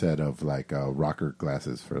Wars set of like rocker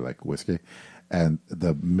glasses for like whiskey, and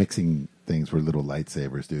the mixing things were little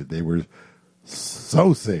lightsabers, dude. They were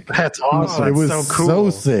so sick. That's awesome. It was so cool. so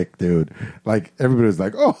sick, dude. Like everybody was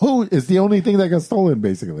like, "Oh, it's the only thing that got stolen."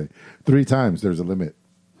 Basically, 3 times. There's a limit.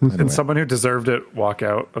 Anyway. Did someone who deserved it walk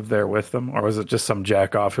out of there with them, or was it just some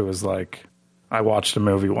jack off who was like, "I watched a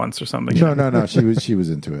movie once" or something? No. She was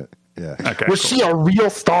into it. Yeah. Okay. Was she a real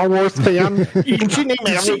Star Wars fan? Can she name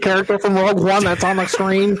every character from Rogue One that's on the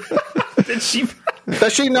screen? Did she?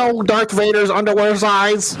 Does she know Darth Vader's underwear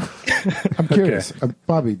size? I'm curious,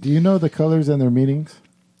 Bobby. Do you know the colors and their meanings?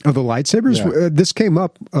 Oh, the lightsabers. Yeah. This came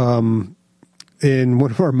up in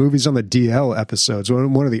one of our movies on the DL episodes.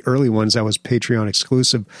 One of the early ones that was Patreon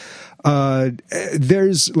exclusive.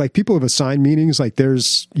 There's like people have assigned meanings. Like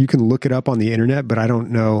you can look it up on the internet, but I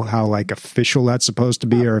don't know how like official that's supposed to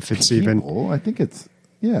be, or if it's even. I think it's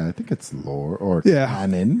lore or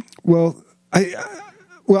canon. Well,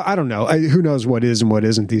 I don't know. Who knows what is and what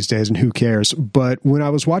isn't these days, and who cares? But when I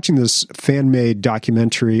was watching this fan-made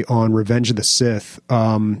documentary on Revenge of the Sith,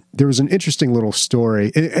 there was an interesting little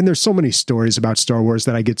story. And there's so many stories about Star Wars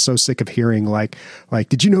that I get so sick of hearing. Like,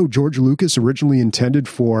 did you know George Lucas originally intended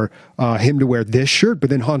for him to wear this shirt, but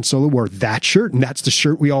then Han Solo wore that shirt, and that's the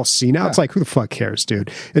shirt we all see now? Yeah. It's like, who the fuck cares, dude?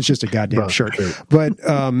 It's just a goddamn shirt.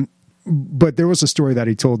 But there was a story that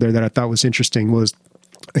he told there that I thought was interesting.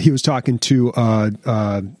 He was talking to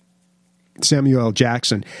Samuel L.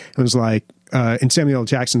 Jackson and was like, and Samuel L.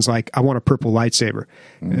 Jackson's like, I want a purple lightsaber.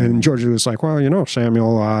 And George was like, well,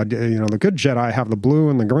 Samuel, the good Jedi have the blue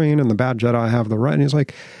and the green, and the bad Jedi have the red. And he's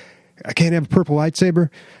like, I can't have a purple lightsaber.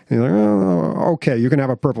 And he's like, oh, okay, you can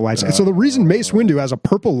have a purple lightsaber. So the reason Mace Windu has a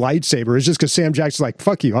purple lightsaber is just because Sam Jackson's like,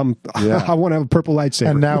 fuck you, I want to have a purple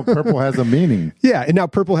lightsaber. And now purple has a meaning. Yeah, and now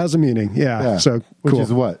purple has a meaning. Yeah. So which cool.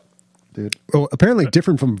 is what? Dude. Well, apparently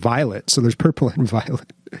different from violet. So there's purple and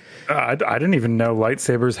violet. I didn't even know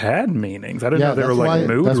lightsabers had meanings. I didn't know they were like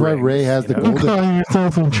mood That's why Rey has the golden. You calling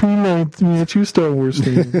yourself a true Star Wars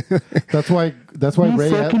fan. That's why Rey.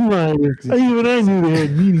 Fucking liar! Even I knew they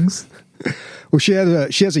had meanings. Well, she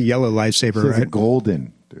has a yellow lightsaber, right? A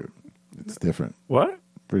golden, dude. It's different. What?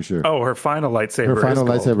 Pretty sure. Oh, her final lightsaber.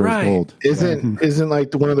 Lightsaber is gold. Isn't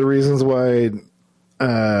like one of the reasons why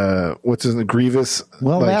Grievous, his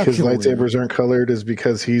lightsabers aren't colored is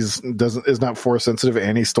because is not force sensitive,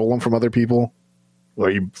 and he stole them from other people. Well,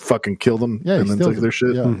 you fucking killed them and then took their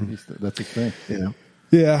shit. Yeah, that's his thing.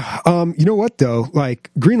 Yeah. You know what though? Like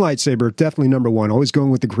green lightsaber, definitely number one. Always going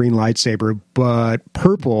with the green lightsaber, but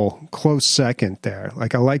purple close second there.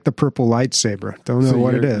 Like I like the purple lightsaber. Don't know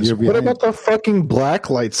what it is. What about the fucking black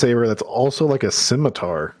lightsaber that's also like a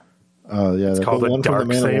scimitar? It's called a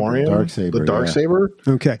dark saber. The dark saber.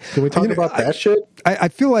 Okay, can we talk about that shit? I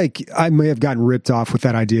feel like I may have gotten ripped off with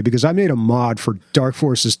that idea because I made a mod for Dark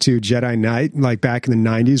Forces 2 Jedi Knight like back in the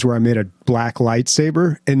 90s where I made a black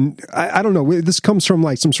lightsaber, and I don't know. This comes from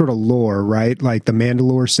like some sort of lore, right? Like the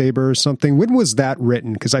Mandalore saber or something. When was that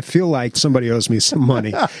written? Because I feel like somebody owes me some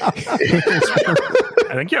money. I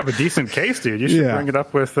think you have a decent case, dude. You should bring it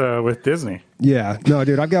up with Disney. Yeah, no,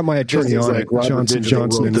 dude, I've got my attorney on it, Johnson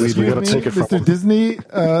and Levy. Mr. Disney,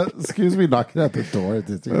 excuse me, knocking at the door at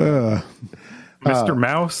Disney. Mr.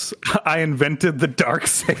 Mouse, I invented the dark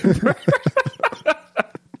saber.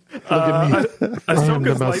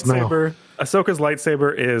 Ahsoka's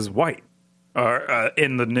lightsaber is white,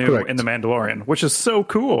 in the Mandalorian, which is so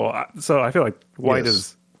cool. So I feel like white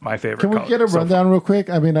is my favorite. Can we color. get a rundown real quick?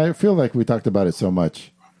 I mean, I feel like we talked about it so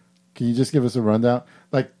much. Can you just give us a rundown?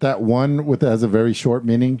 Like that one has a very short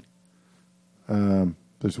meaning.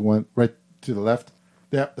 There's one right to the left.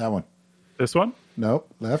 Yep, that one. This one?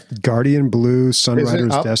 Nope, left. Guardian Blue,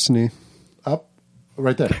 Sunrider's Destiny. Up,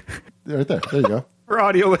 right there. Right there. There you go. For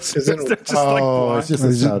audio listeners, it's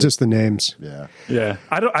just the names. Yeah.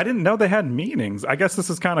 I didn't know they had meanings. I guess this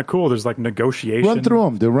is kind of cool. There's like negotiation. Run through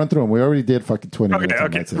them, dude. Run through them. We already did fucking 20 minutes.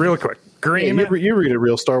 Okay, real quick. Green. Yeah, you read a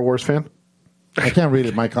real Star Wars fan. I can't read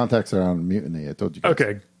it. My contacts are on mutiny. I told you guys.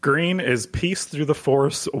 Okay. Green is peace through the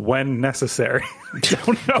Force when necessary. I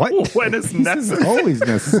don't know when it's necessary. Always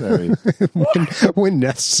necessary. when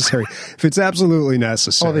necessary. If it's absolutely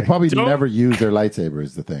necessary. Oh, they probably never use their lightsaber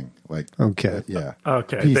is the thing. Like, okay. Yeah.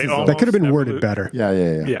 Okay. That could have been worded better.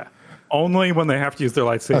 Yeah. Only when they have to use their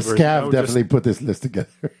lightsabers. Scav definitely put this list together.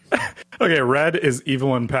 Okay, red is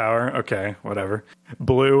evil and power. Okay, whatever.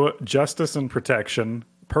 Blue, justice and protection.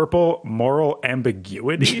 Purple, moral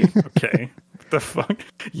ambiguity. Okay. The fuck?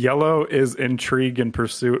 Yellow is intrigue and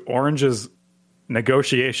pursuit. Orange is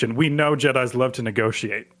negotiation. We know Jedis love to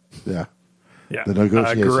negotiate. Yeah. Yeah. The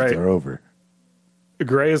negotiations are over.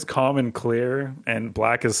 Gray is calm and clear, and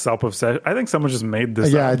black is self-obsessed. I think someone just made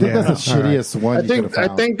this. Yeah, up. I think that's the shittiest one. I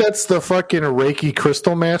think that's the fucking Reiki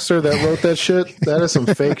crystal master that wrote that shit. That is some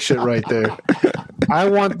fake shit right there. I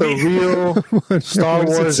want the real Star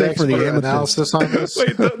Wars for the analysis on this.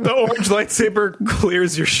 Wait, the orange lightsaber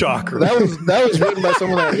clears your chakra. That was written by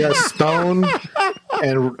someone that got stoned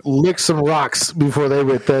and licked some rocks before they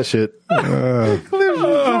wrote that shit. The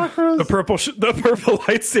purple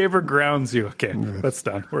lightsaber grounds you. Okay, that's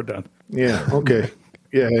done. We're done. Yeah. Okay.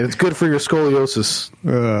 Yeah, it's good for your scoliosis.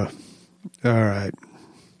 All right.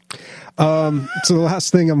 So the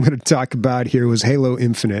last thing I'm going to talk about here was Halo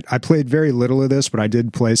Infinite. I played very little of this, but I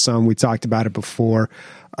did play some. We talked about it before.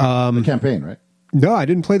 The campaign, right? No, I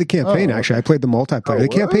didn't play the campaign, actually. I played the multiplayer. The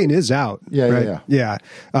campaign is out. Yeah, right? Yeah.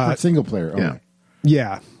 For single player only.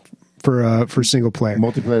 Yeah. For single player.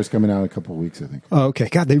 Multiplayer is coming out in a couple of weeks, I think. Oh, okay.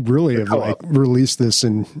 God, they really have released this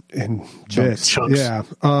in bits. Chunks. Yeah.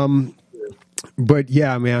 But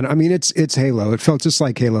yeah, man. I mean, it's Halo. It felt just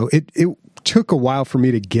like Halo. It took a while for me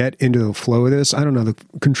to get into the flow of this. I don't know. The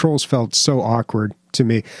controls felt so awkward to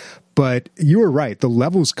me. But you were right. The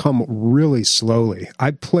levels come really slowly. I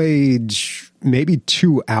played maybe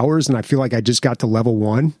 2 hours, and I feel like I just got to level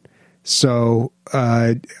 1. So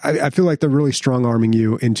I feel like they're really strong-arming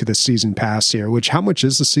you into the season pass here, which how much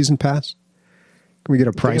is the season pass? Can we get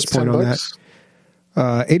a price point on that?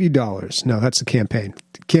 $80. No, that's the campaign.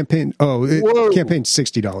 Campaign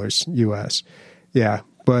 $60 US. Yeah,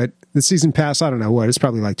 but the season pass, I don't know what, it's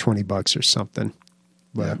probably like $20 or something.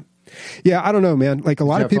 But yeah, I don't know, man. Like a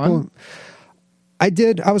lot of people, fun? I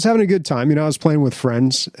did. I was having a good time. I was playing with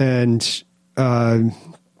friends, and I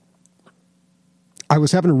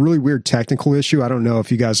was having a really weird technical issue. I don't know if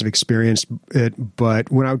you guys have experienced it, but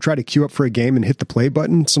when I would try to queue up for a game and hit the play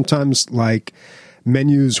button, sometimes like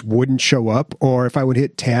menus wouldn't show up, or if I would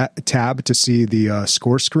hit tab to see the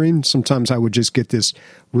score screen, sometimes I would just get this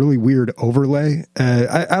really weird overlay.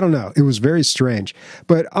 I don't know. It was very strange.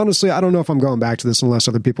 But honestly, I don't know if I'm going back to this unless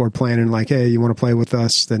other people are playing and like, hey, you want to play with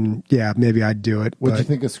us? Then yeah, maybe I'd do it. What do you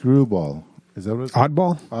think of Screwball? Is that what it's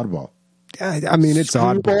Oddball? Oddball. I mean, it's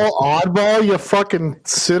oddball, you fucking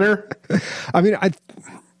sinner. I mean,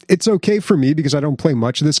 it's okay for me because I don't play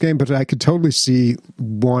much of this game, but I could totally see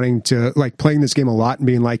wanting to, like, playing this game a lot and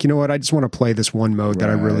being like, you know what, I just want to play this one mode that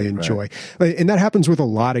I really enjoy. Right. And that happens with a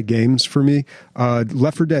lot of games for me.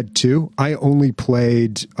 Left 4 Dead 2, I only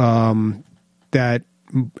played the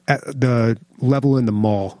level in the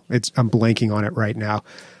mall. I'm blanking on it right now.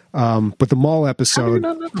 But the mall episode...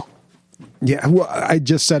 Yeah, well, I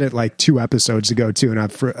just said it like 2 episodes ago too, and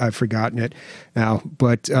I've forgotten it now.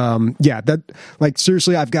 But yeah, that, like,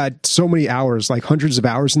 seriously, I've got so many hours, like hundreds of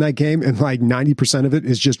hours in that game, and like 90% of it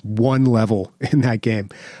is just one level in that game.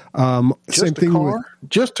 Same thing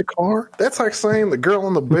just a car. That's like saying the girl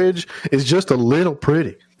on the bridge is just a little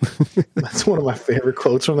pretty. That's one of my favorite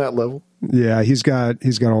quotes from that level. Yeah, he's got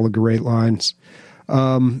all the great lines.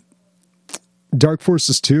 Dark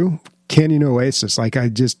Forces 2. Canyon Oasis, like I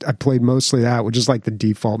played mostly that, which is like the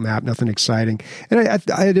default map, nothing exciting. And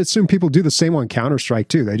I'd assume people do the same on Counter-Strike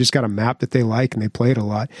too. They just got a map that they like and they play it a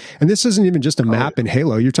lot. And this isn't even just a map in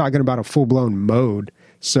Halo. You're talking about a full-blown mode.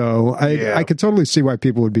 So I could totally see why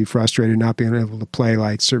people would be frustrated not being able to play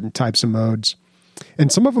like certain types of modes.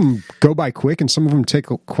 And some of them go by quick and some of them take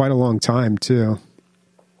quite a long time too.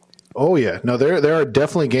 Oh yeah. No, there are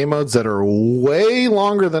definitely game modes that are way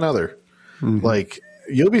longer than other. Mm-hmm. Like,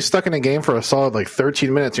 you'll be stuck in a game for a solid like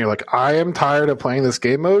 13 minutes and you're like, I am tired of playing this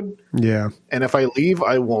game mode. Yeah. And if I leave,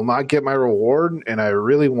 I will not get my reward and I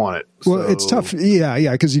really want it. Well, it's tough.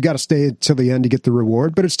 Yeah. Because you got to stay till the end to get the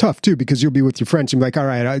reward. But it's tough too because you'll be with your friends and be like, all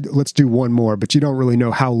right, let's do one more. But you don't really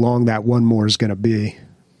know how long that one more is going to be.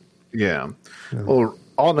 Yeah. Well,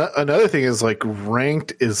 another thing is like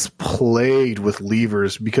ranked is played with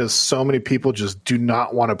levers because so many people just do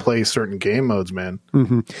not want to play certain game modes, man.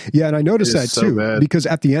 Mm-hmm. Yeah, and I noticed that too because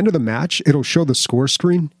at the end of the match, it'll show the score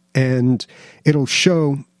screen and it'll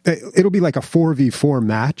be like a 4v4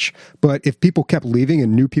 match. But if people kept leaving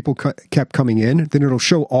and new people kept coming in, then it'll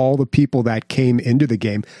show all the people that came into the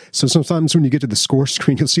game. So sometimes when you get to the score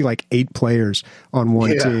screen, you'll see like 8 players on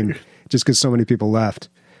one team just because so many people left.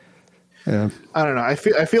 Yeah. I don't know. I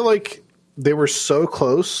feel like they were so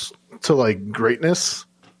close to like greatness,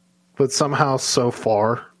 but somehow so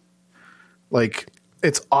far. Like,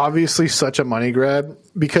 it's obviously such a money grab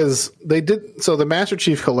because they did. So the Master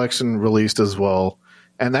Chief Collection released as well,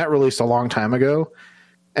 and that released a long time ago.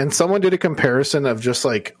 and someone did a comparison of just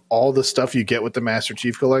like all the stuff you get with the Master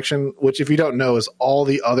Chief Collection, which if you don't know is all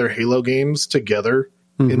the other Halo games together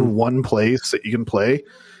in one place that you can play.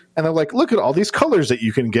 And they're like, look at all these colors that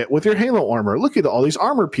you can get with your Halo armor. Look at all these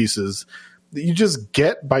armor pieces that you just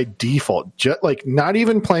get by default. Like not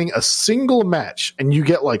even playing a single match, and you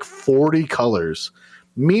get like 40 colors.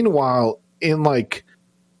 Meanwhile, in like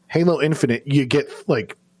Halo Infinite, you get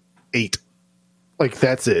like 8. Like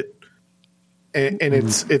that's it. And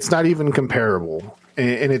it's not even comparable.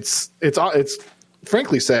 And it's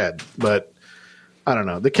frankly sad, but I don't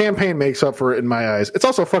know. The campaign makes up for it in my eyes. It's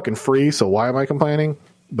also fucking free, so why am I complaining?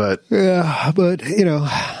 But yeah, but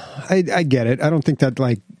I get it. I don't think that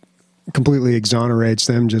like completely exonerates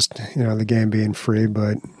them, just the game being free.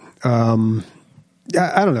 But I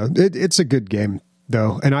don't know. It's a good game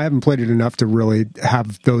though, and I haven't played it enough to really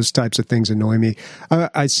have those types of things annoy me.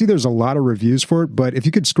 I see there's a lot of reviews for it, but if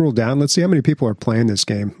you could scroll down, let's see how many people are playing this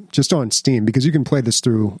game just on Steam, because you can play this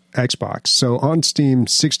through Xbox. So on Steam,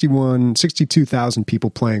 62,000 people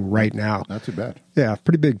playing right now. Not too bad. Yeah,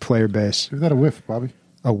 pretty big player base. Give that a whiff, Bobby.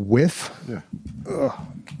 A whiff? Yeah. Ugh.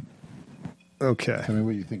 Okay. Tell me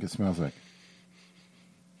what you think it smells like.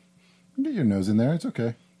 Get your nose in there. It's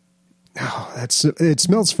okay. Oh, it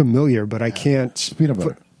smells familiar, but I can't. It's peanut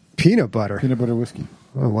butter. Peanut butter. Peanut butter whiskey.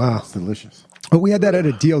 Oh, wow. It's delicious. Oh, we had that at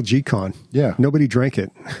a DLG con. Yeah. Nobody drank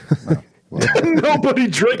it. Oh, well. Nobody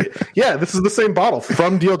drank it. Yeah, this is the same bottle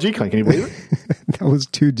from DLG con. Can you believe it? That was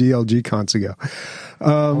 2 DLG cons ago.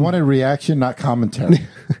 I wanted reaction, not commentary.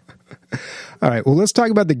 All right, well, let's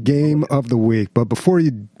talk about the game of the week. But before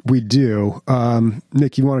we do,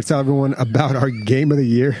 Nick, you want to tell everyone about our game of the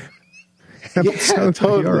year episode? Yeah,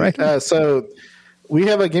 totally. All right. So we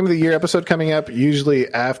have a game of the year episode coming up, usually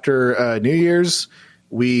after New Year's.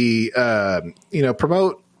 We,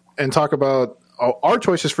 promote and talk about our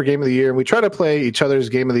choices for game of the year. And we try to play each other's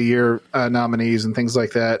game of the year nominees and things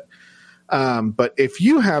like that. But if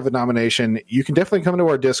you have a nomination, you can definitely come to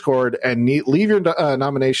our Discord and leave your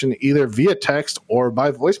nomination either via text or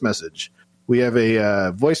by voice message. We have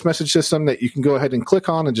a voice message system that you can go ahead and click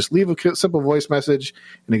on and just leave a simple voice message,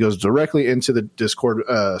 and it goes directly into the Discord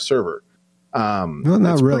server. Well,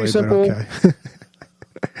 not really, simple. But okay.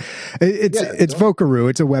 It's Vocaroo.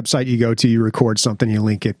 It's a website you go to, you record something, you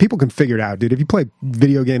link it. People can figure it out, dude. If you play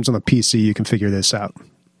video games on the PC, you can figure this out.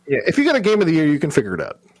 Yeah, if you got a game of the year, you can figure it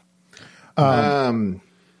out.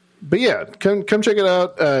 But yeah, come check it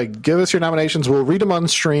out. Give us your nominations. We'll read them on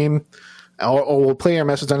stream, or we'll play your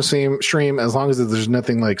message on stream as long as there's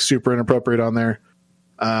nothing like super inappropriate on there.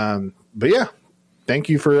 But yeah, thank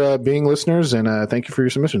you for being listeners, and thank you for your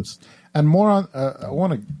submissions. And more on,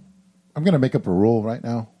 I'm going to make up a rule right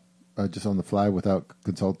now, just on the fly without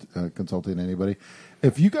consulting anybody.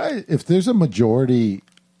 If there's a majority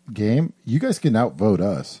game, you guys can outvote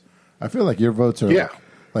us. I feel like your votes are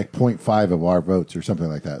like 0.5 of our votes or something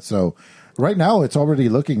like that. So right now it's already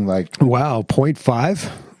looking like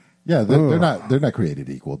 0.5. Yeah, they're not created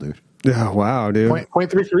equal, dude. Oh, wow, dude.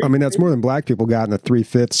 0.33. I mean, that's more than black people got in the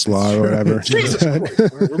 3/5 slot or whatever. Jesus,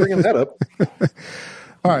 we're bringing that up.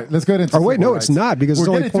 All right, let's go into. Oh wait, no, rights. It's not, because it's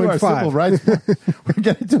only 0.5. We're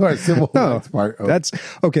getting to our civil rights part. Oh. That's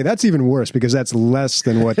okay. That's even worse, because that's less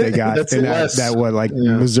than what they got in that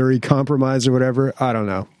Missouri Compromise or whatever. I don't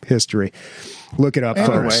know history. Look it up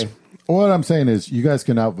first. What I'm saying is, you guys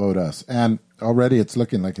can outvote us, and already it's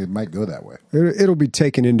looking like it might go that way. It'll be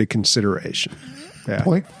taken into consideration. Yeah.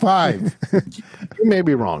 0.5. You may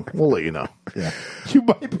be wrong. We'll let you know. Yeah, you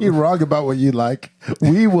might be wrong about what you like.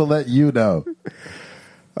 We will let you know.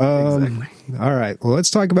 Exactly. All right. Well, let's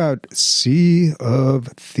talk about Sea of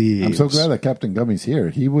Thieves. I'm so glad that Captain Gummy's here.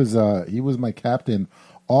 He was my captain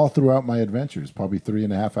all throughout my adventures. Probably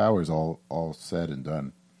 3.5 hours, all said and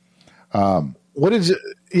done.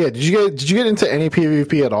 Did you get into any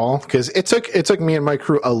PvP at all? Because it took me and my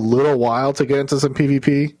crew a little while to get into some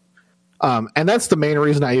PvP, and that's the main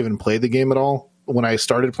reason I even played the game at all when I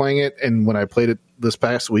started playing it, and when I played it this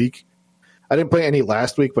past week. I didn't play any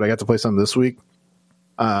last week, but I got to play some this week.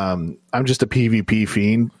 I'm just a PvP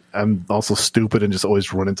fiend. I'm also stupid and just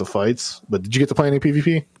always run into fights. But did you get to play any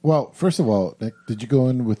PvP? Well, first of all, Nick, did you go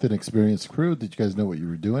in with an experienced crew? Did you guys know what you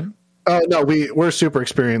were doing? Oh no, we're super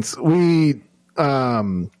experienced. I think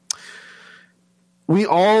I'm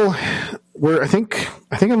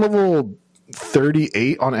level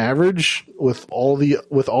 38 on average with all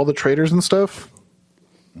the traders and stuff.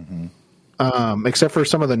 Mm-hmm. Except for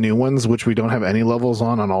some of the new ones, which we don't have any levels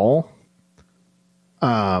on all.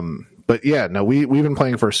 But yeah, no, we've been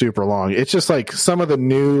playing for super long. It's just like some of the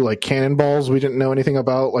new like cannonballs we didn't know anything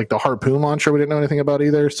about, like the harpoon launcher we didn't know anything about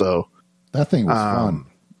either. So that thing was fun.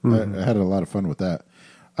 I had a lot of fun with that.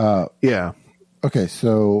 Yeah. Okay,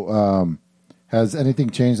 so has anything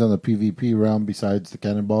changed on the PvP realm besides the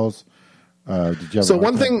cannonballs? Did you have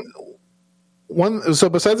so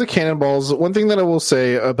besides the cannonballs, one thing that I will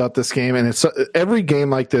say about this game, and it's every game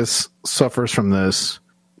like this suffers from this.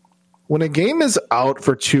 When a game is out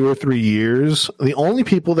for 2 or 3 years, the only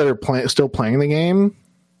people that are still playing the game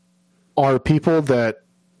are people that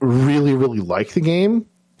really, really like the game.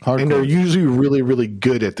 Hardcore. And they're usually really, really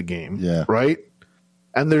good at the game. Yeah. Right?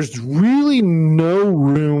 And there's really no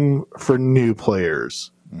room for new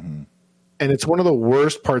players. Mm-hmm. And it's one of the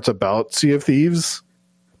worst parts about Sea of Thieves.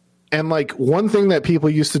 And like one thing that people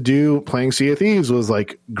used to do playing Sea of Thieves was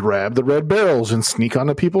like grab the red barrels and sneak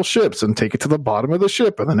onto people's ships and take it to the bottom of the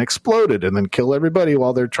ship and then explode it and then kill everybody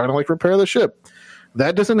while they're trying to like repair the ship.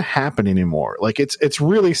 That doesn't happen anymore. Like it's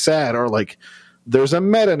really sad. Or like there's a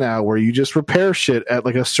meta now where you just repair shit at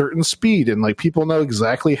like a certain speed and like people know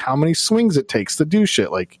exactly how many swings it takes to do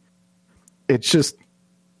shit. Like it's just,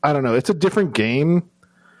 I don't know. It's a different game.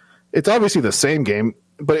 It's obviously the same game,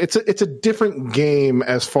 but it's a different game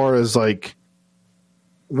as far as like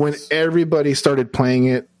when everybody started playing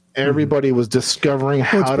it, everybody was discovering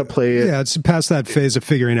how to play it. Yeah, it's past that phase of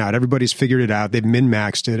figuring out. Everybody's figured it out. They've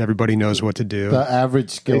min-maxed it. Everybody knows what to do. The average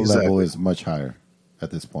skill level is much higher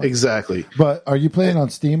at this point. Exactly. But are you playing on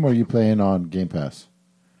Steam or are you playing on Game Pass?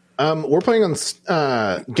 We're playing on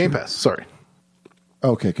Game Pass. Sorry.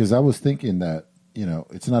 Okay, because I was thinking that,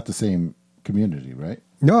 it's not the same community, right?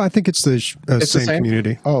 No, I think it's the same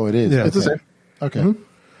community. Oh, it is. Yeah. It's the same. Okay. Mm-hmm.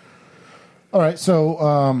 All right.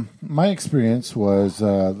 So my experience was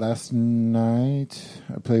last night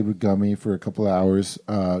I played with Gummy for a couple of hours.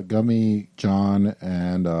 Gummy, John,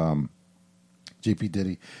 and JP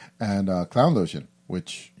Diddy, and Clown Lotion,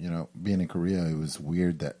 which, being in Korea, it was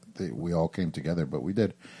weird that we all came together, but we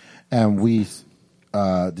did. And we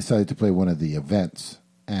decided to play one of the events,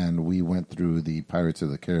 and we went through the Pirates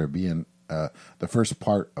of the Caribbean, the first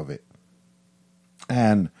part of it.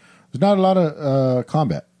 And there's not a lot of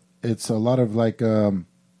combat. It's a lot of like, felt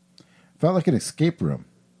like an escape room,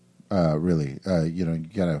 really. You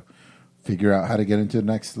got to figure out how to get into the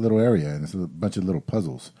next little area, and it's a bunch of little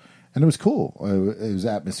puzzles. And it was cool. It was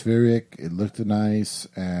atmospheric. It looked nice,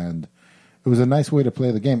 and it was a nice way to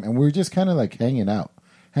play the game. And we were just kind of like hanging out,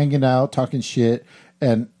 talking shit.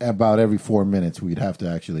 And about every 4 minutes, we'd have to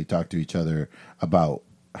actually talk to each other about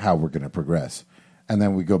how we're going to progress. And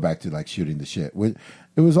then we go back to like shooting the shit.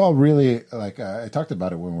 It was all really like, I talked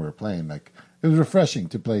about it when we were playing. Like, it was refreshing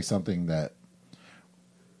to play something that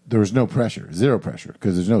there was no pressure, zero pressure,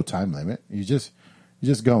 because there's no time limit. You're just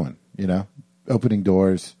going, opening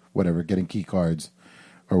doors, whatever, getting key cards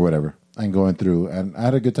or whatever, and going through. And I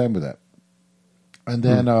had a good time with that. And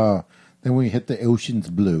then then we hit the Ocean's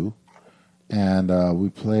Blue, and we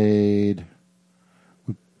played.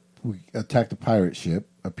 We attacked a pirate ship,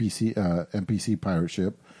 a NPC pirate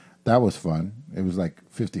ship. That was fun. It was like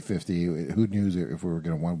 50-50. Who knew if we were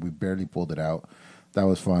going to win? We barely pulled it out. That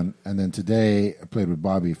was fun. And then today I played with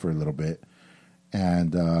Bobby for a little bit,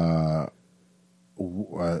 and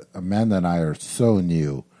Amanda and I are so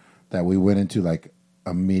new that we went into like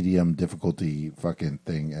a medium difficulty fucking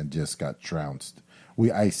thing and just got trounced.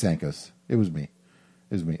 Ice sank us. It was me.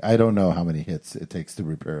 I don't know how many hits it takes to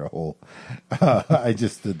repair a hole. I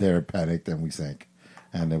just stood there, panicked, and we sank.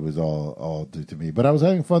 And it was all due to me. But I was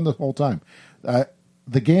having fun the whole time.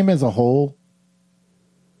 The game as a whole,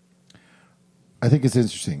 I think it's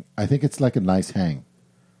interesting. I think it's like a nice hang.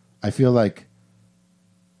 I feel like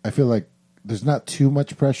there's not too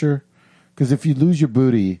much pressure. Because if you lose your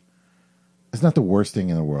booty, it's not the worst thing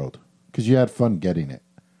in the world. Because you had fun getting it.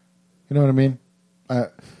 You know what I mean?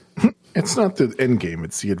 It's not the end game;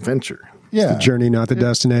 it's the adventure. Yeah, it's the journey, not the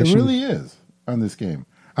destination. It really is on this game.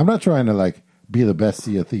 I'm not trying to like be the best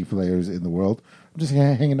Sea of Thieves players in the world. I'm just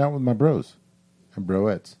hanging out with my bros and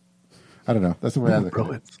broettes. I don't know. That's the way I look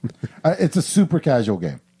at it. It's a super casual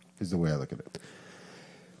game. Is the way I look at it.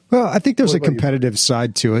 Well, I think there's a competitive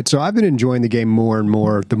side to it. So I've been enjoying the game more and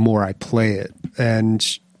more the more I play it,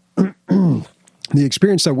 and the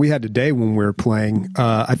experience that we had today when we were playing,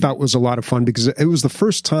 I thought was a lot of fun because it was the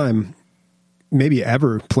first time, maybe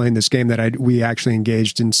ever, playing this game that we actually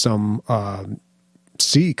engaged in some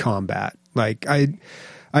sea combat. Like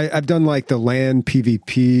I've done like the land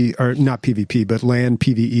PvP, or not PvP, but land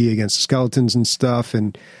PvE against skeletons and stuff,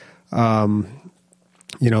 and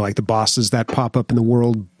like the bosses that pop up in the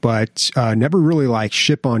world, but never really like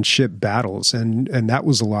ship on ship battles, and that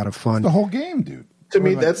was a lot of fun. It's the whole game, dude. To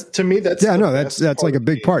me, that's yeah, no, that's like a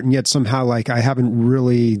big part, and yet somehow like I haven't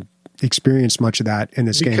really experienced much of that in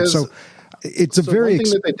this game. So it's a very one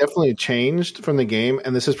thing that they definitely changed from the game,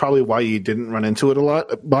 and this is probably why you didn't run into it a lot,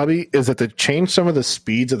 Bobby, is that they changed some of the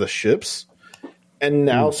speeds of the ships, and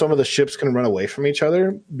now some of the ships can run away from each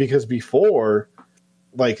other, because before,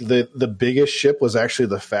 like the biggest ship was actually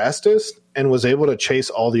the fastest and was able to chase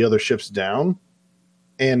all the other ships down,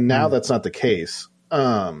 and now that's not the case.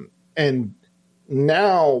 And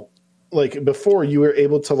now, like before, you were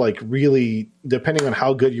able to like really, depending on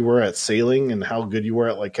how good you were at sailing and how good you were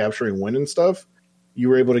at like capturing wind and stuff, you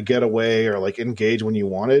were able to get away or like engage when you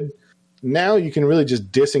wanted. Now you can really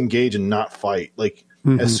just disengage and not fight. Like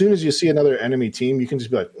as soon as you see another enemy team, you can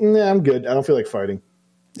just be like, nah, I'm good. I don't feel like fighting.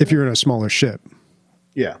 If you're in a smaller ship.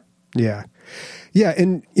 Yeah. Yeah. Yeah,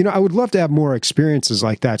 and I would love to have more experiences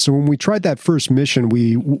like that. So when we tried that first mission,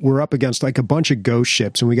 we were up against like a bunch of ghost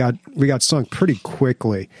ships, and we got sunk pretty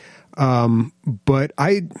quickly. But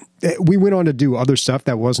we went on to do other stuff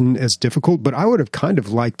that wasn't as difficult. But I would have kind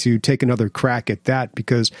of liked to take another crack at that,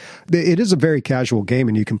 because it is a very casual game,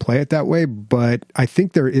 and you can play it that way. But I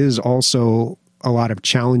think there is also a lot of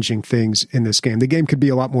challenging things in this game. The game could be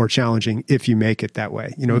a lot more challenging if you make it that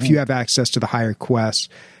way. If you have access to the higher quests.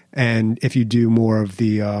 And if you do more of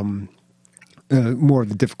the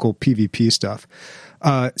difficult PvP stuff,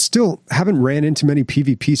 still haven't ran into many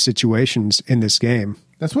PvP situations in this game.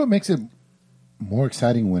 That's what makes it more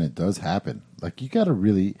exciting when it does happen. Like you got to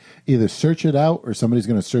really either search it out or somebody's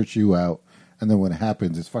going to search you out, and then when it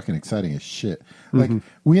happens, it's fucking exciting as shit. Like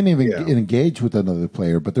we didn't even engage with another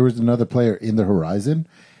player, but there was another player in the horizon,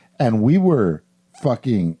 and we were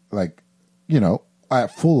fucking like,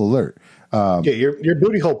 at full alert. Your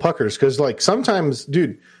booty hole puckers, because like sometimes,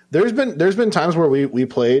 dude, there's been times where we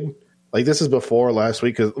played, like this is before last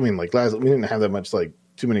week, because we didn't have that much, like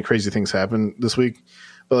too many crazy things happen this week,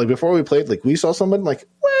 but like before we played, like we saw someone like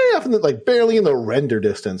way off in the, like barely in the render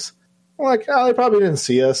distance. We're like, oh, they probably didn't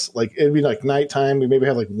see us. Like it'd be like nighttime, we maybe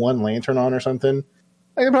have like one lantern on or something.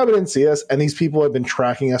 Like, they probably didn't see us, and these people have been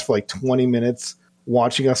tracking us for like 20 minutes,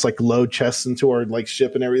 watching us like load chests into our like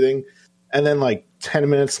ship and everything. And then like 10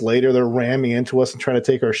 minutes later, they're ramming into us and trying to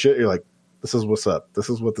take our shit. You're like, this is what's up. This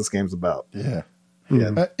is what this game's about. Yeah.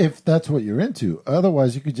 If that's what you're into.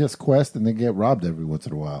 Otherwise, you could just quest and then get robbed every once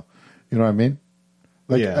in a while. You know what I mean?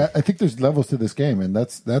 Like, I think there's levels to this game, and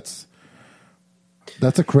that's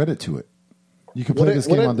a credit to it. You can play this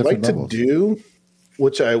game on different levels. To do,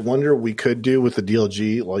 which I wonder we could do with the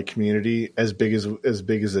DLG like community as big as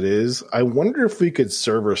it is. I wonder if we could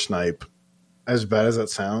server snipe, as bad as that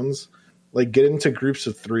sounds. Like get into groups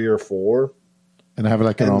of 3 or 4 and have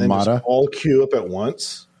like an armada, just all queue up at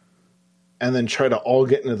once, and then try to all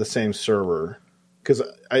get into the same server. Because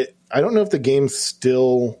I don't know if the game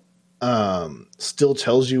still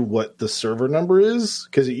tells you what the server number is,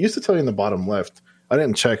 because it used to tell you in the bottom left. I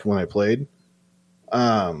didn't check when I played.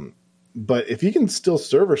 But if you can still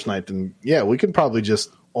server snipe, then we could probably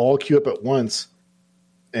just all queue up at once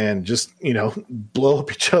and just, blow up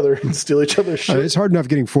each other and steal each other's shit. It's hard enough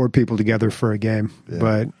getting 4 people together for a game,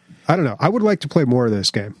 but I don't know. I would like to play more of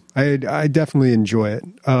this game. I definitely enjoy it.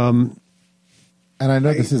 And I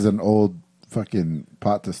know this is an old fucking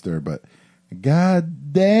pot to stir, but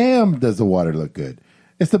god damn does the water look good.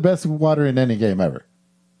 It's the best water in any game ever.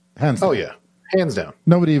 Hands down. Oh, yeah. Hands down.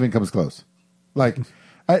 Nobody even comes close. Like...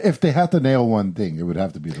 if they had to nail one thing, it would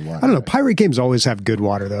have to be the water. I don't know. Pirate games always have good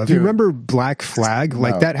water, though. If you remember Black Flag,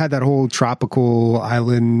 that had that whole tropical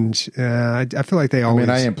island. I feel like they always.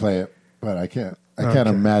 I didn't play it, but I can't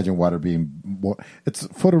imagine water being more. It's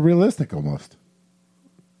photorealistic almost.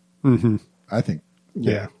 I think.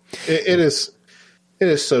 Yeah. It is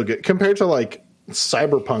so good compared to like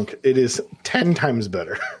Cyberpunk. It is 10 times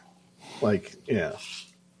better.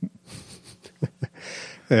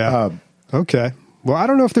 Yeah. Okay. Well, I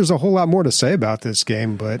don't know if there's a whole lot more to say about this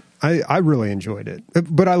game, but I really enjoyed it.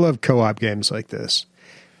 But I love co-op games like this.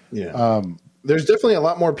 Yeah. There's definitely a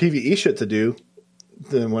lot more PvE shit to do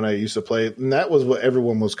than when I used to play. And that was what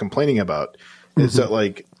everyone was complaining about. Is that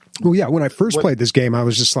like... Well, yeah, when I first played this game, I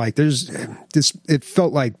was just like, there's this. It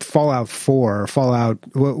felt like Fallout 4 or Fallout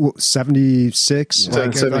 76.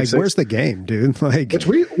 Like, where's the game, dude? Like, which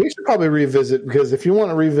we should probably revisit, because if you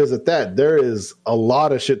want to revisit that, there is a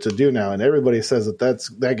lot of shit to do now, and everybody says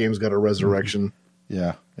that game's got a resurrection.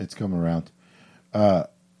 Yeah, it's coming around.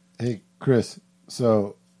 Hey, Chris.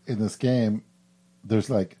 So in this game,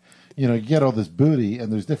 there's like, you get all this booty,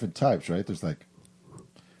 and there's different types, right? There's like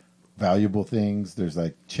valuable things, there's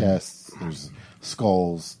like chests, there's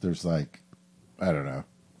skulls, there's like, I don't know,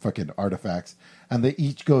 fucking artifacts, and they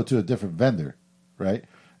each go to a different vendor, right?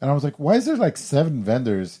 And I was like, why is there like 7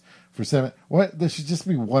 vendors for 7? What? There should just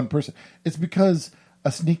be one person. It's because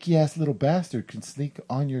a sneaky ass little bastard can sneak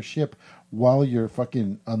on your ship while you're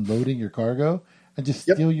fucking unloading your cargo and just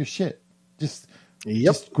steal your shit. Just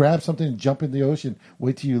grab something and jump in the ocean,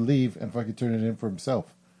 wait till you leave, and fucking turn it in for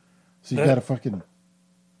himself. So you gotta fucking...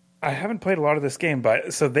 I haven't played a lot of this game,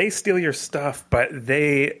 but so they steal your stuff, but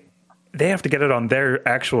they have to get it on their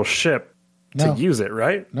actual ship to use it,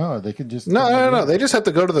 right? No, they can just... No. They just have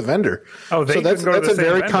to go to the vendor. Oh, so that's a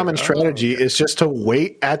very common strategy, is just to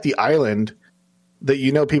wait at the island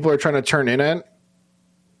that people are trying to turn in at.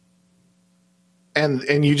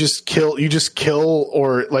 And you just kill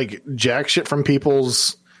or like jack shit from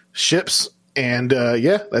people's ships, and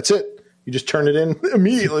that's it. You just turn it in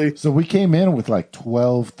immediately. So we came in with like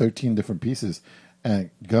 12, 13 different pieces,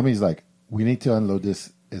 and Gummy's like, we need to unload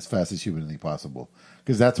this as fast as humanly possible,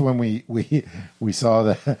 because that's when we saw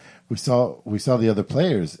the other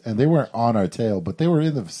players, and they weren't on our tail, but they were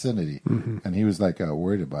in the vicinity, and he was like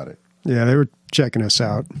worried about it. Yeah, they were checking us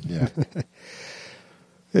out. Yeah.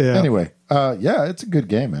 Yeah. Anyway, it's a good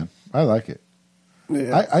game, man. I like it.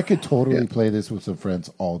 Yeah. I could totally play this with some friends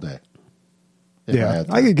all day.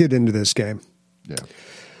 I could get into this game. Yeah.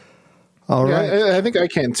 All right. I think I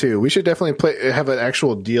can too. We should definitely have an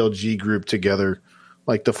actual DLG group together,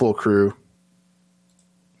 like the full crew.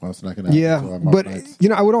 Well, it's not going to happen. Yeah, but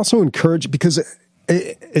I would also encourage, because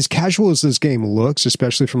as casual as this game looks,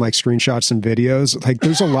 especially from like screenshots and videos, like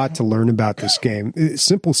there's a lot to learn about this game.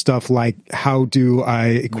 Simple stuff like, how do I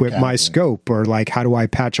equip my scope, or like how do I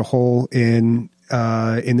patch a hole in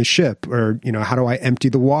the ship, or how do I empty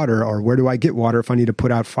the water, or where do I get water if I need to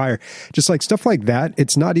put out fire? Just like stuff like that.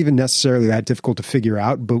 It's not even necessarily that difficult to figure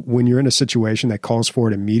out, but when you're in a situation that calls for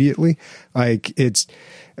it immediately, like it's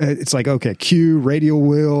like, okay, Q, radial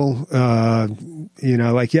wheel,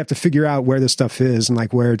 like you have to figure out where this stuff is and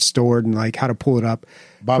like where it's stored and like how to pull it up.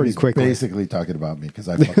 Bobby's pretty quickly. Basically talking about me, because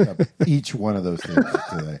I fucked up each one of those things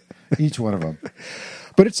today. Each one of them.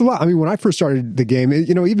 But it's a lot. I mean, when I first started the game,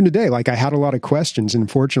 even today, like I had a lot of questions, and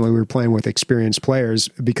unfortunately we were playing with experienced players,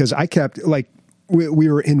 because I kept we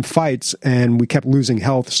were in fights and we kept losing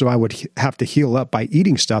health. So I would have to heal up by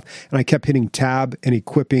eating stuff. And I kept hitting tab and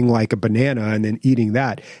equipping like a banana and then eating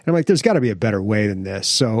that. And I'm like, there's got to be a better way than this.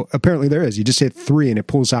 So apparently there is. You just hit 3 and it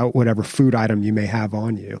pulls out whatever food item you may have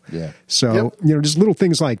on you. Yeah. So, just little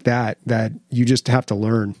things like that you just have to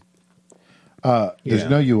learn. There's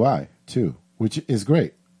no UI too, which is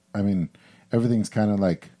great. I mean, everything's kind of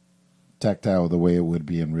like tactile the way it would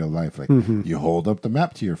be in real life. Like you hold up the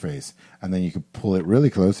map to your face, and then you can pull it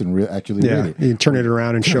really close and actually read it. You can turn it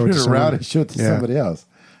around and show it to somebody else.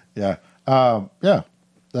 Yeah.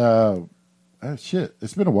 Shit.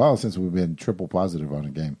 It's been a while since we've been triple positive on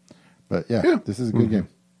a game. But this is a good game.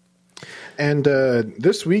 And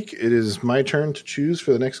this week, it is my turn to choose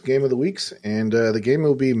for the next game of the weeks. And the game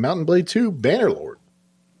will be Mount & Blade 2 Bannerlord.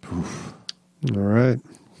 Oof. All right.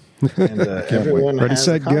 And everyone ready,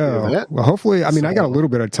 set, go. Well, hopefully, I got a little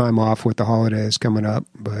bit of time off with the holidays coming up,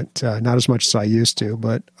 but not as much as I used to.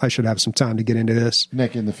 But I should have some time to get into this.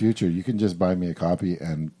 Nick, in the future, you can just buy me a copy,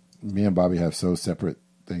 and me and Bobby have so separate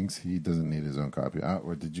things. He doesn't need his own copy.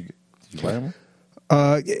 Or did you buy him?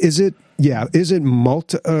 Is it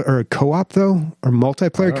multi or co-op though, or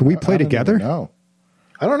multiplayer? Can we play together? No,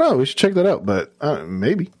 I don't know. We should check that out, but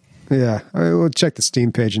maybe. Yeah, we'll check the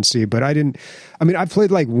Steam page and see. But I've played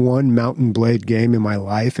like one Mount & Blade game in my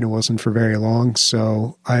life, and it wasn't for very long,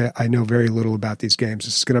 so I know very little about these games.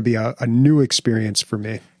 This is going to be a new experience for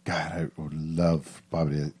me. God, I would love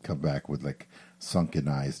Bobby to come back with like sunken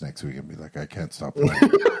eyes next week and be like, I can't stop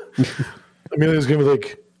playing. Amelia's going to be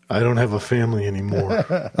like, I don't have a family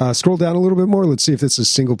anymore. Scroll down a little bit more. Let's see if this is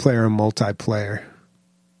single player or multiplayer.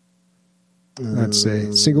 Let's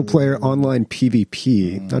see. Single player online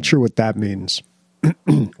PvP. Not sure what that means.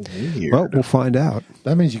 Well, we'll find out.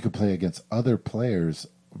 That means you could play against other players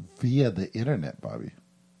via the internet, Bobby.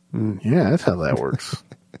 Yeah, that's how that works.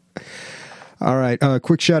 All right.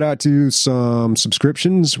 Quick shout out to some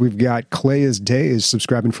subscriptions. We've got Clay is Days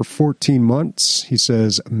subscribing for 14 months. He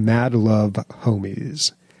says, Mad love,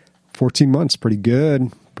 homies. 14 months. Pretty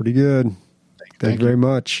good. Pretty good. Thank you very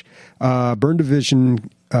much. Burn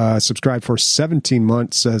Division subscribed for 17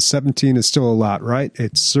 months. Says 17 is still a lot, right?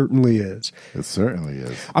 It certainly is. It certainly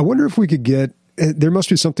is. I wonder if we could get, there must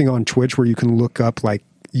be something on Twitch where you can look up like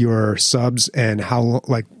your subs and how,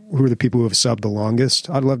 like, who are the people who have subbed the longest.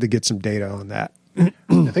 I'd love to get some data on that. I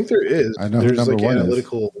think there is. I know there's number like one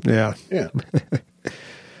analytical. Yeah. Yeah.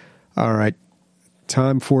 All right.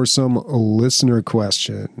 Time for some listener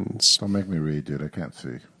questions. Don't make me read, dude. I can't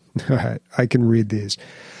see. All right. I can read these.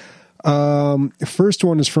 First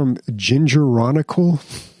one is from Gingeronical.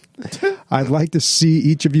 I'd like to see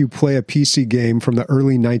each of you play a PC game from the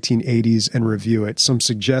early 1980s and review it. Some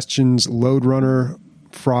suggestions: Lode Runner,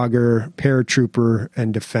 Frogger, Paratrooper,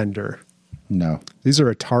 and Defender. No. These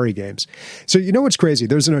are Atari games. So you know what's crazy?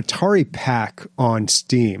 There's an Atari pack on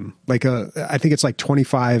Steam. I think it's like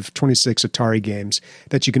 25, 26 Atari games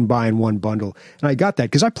that you can buy in one bundle. And I got that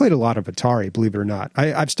because I played a lot of Atari, believe it or not.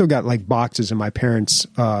 I've still got like boxes in my parents'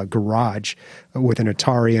 garage with an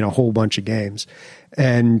Atari and a whole bunch of games.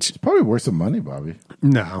 And it's probably worth some money, Bobby.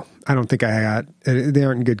 No, I don't think I got. They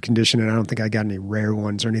aren't in good condition, and I don't think I got any rare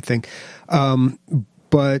ones or anything.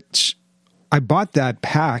 But I bought that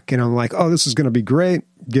pack and I'm like, oh, this is going to be great.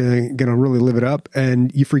 Going to really live it up.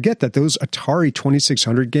 And you forget that those Atari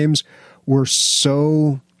 2600 games were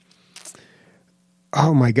so,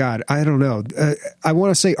 oh my God, I don't know. I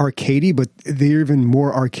want to say arcadey, but they're even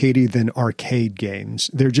more arcadey than arcade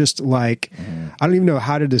games. They're just like, I don't even know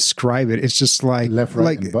how to describe it. It's just like left,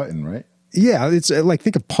 right, and button, right? Yeah, it's like,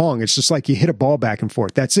 think of Pong. It's just like you hit a ball back and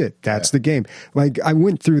forth. That's it. That's the game. Like, I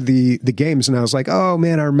went through the games and I was like, oh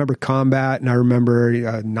man, I remember Combat and I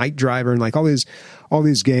remember Night Driver and like all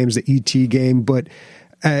these games, the E.T. game. But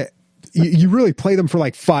you really play them for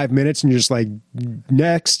like 5 minutes and you're just like,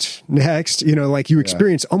 next, like you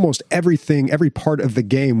experience almost everything, every part of the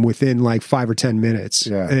game within like 5 or 10 minutes.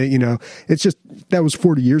 Yeah. It's just, that was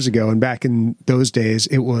 40 years ago. And back in those days,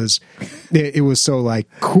 it was so like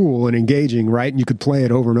cool and engaging, right? And you could play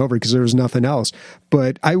it over and over because there was nothing else.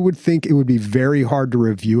 But I would think it would be very hard to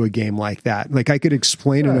review a game like that. Like I could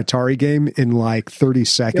explain an Atari game in like 30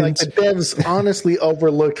 seconds. Yeah, like the devs honestly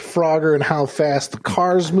overlooked Frogger and how fast the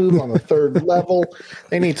cars move on the third level.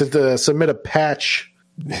 They need to submit a patch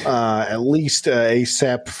at least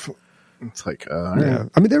ASAP. It's like, yeah.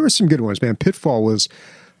 I mean, there were some good ones, man. Pitfall was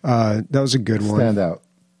that was a good one. Stand out,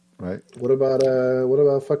 right? What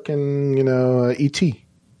about fucking E.T.?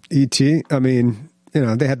 E.T. I mean,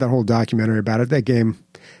 they had that whole documentary about it. That game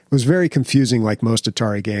was very confusing, like most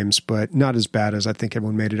Atari games, but not as bad as I think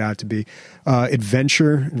everyone made it out to be.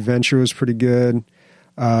 Adventure was pretty good.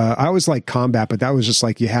 I always liked Combat, but that was just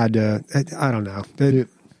like you had to. I don't know.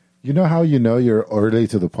 You know how you're early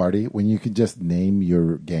to the party when you can just name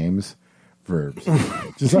your games verbs,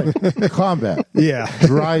 just like Combat,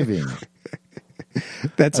 driving.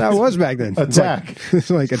 That's how it was back then. Attack, it's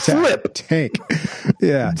like attack, flip, tank,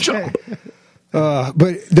 jump.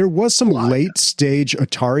 But there was some late stage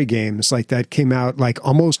Atari games like that came out like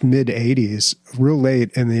almost mid 80s, real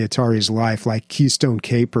late in the Atari's life, like Keystone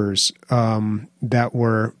Capers, that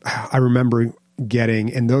were, I remember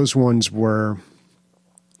getting, and those ones were,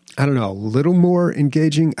 I don't know, a little more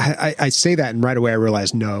engaging. I say that and right away I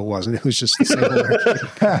realized no, it wasn't. It was just the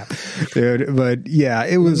same. Dude, but yeah,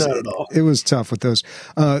 it was tough with those.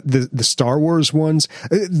 The Star Wars ones.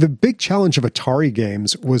 The big challenge of Atari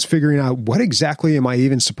games was figuring out what exactly am I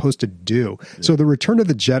even supposed to do. Yeah. So the Return of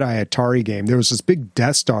the Jedi Atari game, there was this big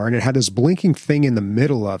Death Star and it had this blinking thing in the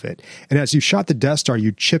middle of it. And as you shot the Death Star,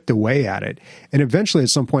 you chipped away at it. And eventually at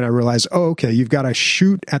some point I realized, oh, okay, you've got to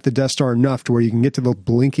shoot at the Death Star enough to where you can get to the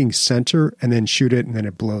blinking center and then shoot it and then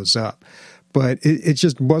it blows up. But it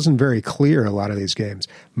just wasn't very clear, a lot of these games.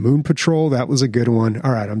 Moon Patrol, that was a good one.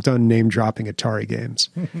 All right, I'm done name dropping Atari games.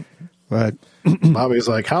 But Bobby's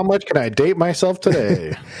like, how much can I date myself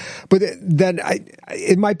today? But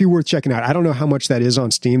it might be worth checking out. I don't know how much that is on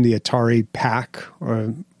Steam, the Atari pack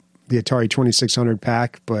or the Atari 2600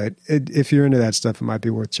 pack, but if you're into that stuff, it might be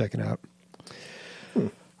worth checking out.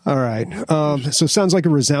 All right. So it sounds like a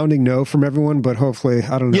resounding no from everyone, but hopefully,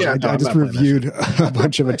 I don't know. Yeah, I just reviewed a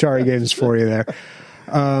bunch of Atari games for you there.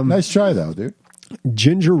 Nice try, though, dude.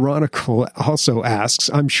 Ginger Ronicle also asks,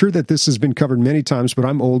 I'm sure that this has been covered many times, but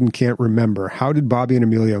I'm old and can't remember. How did Bobby and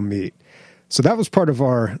Emilio meet? So that was part of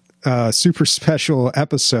our super special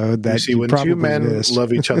episode that you see, when two men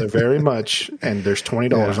love each other very much and there's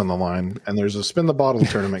 $20 on the line and there's a spin the bottle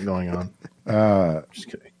tournament going on. Just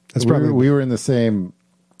kidding. That's probably we were in the same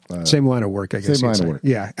line of work, I guess. Same line of work.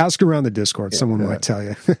 Yeah. Ask around the Discord. Someone might tell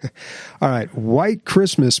you. All right. White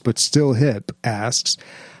Christmas, but still hip asks,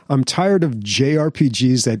 I'm tired of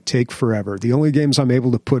JRPGs that take forever. The only games I'm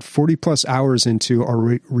able to put 40 plus hours into are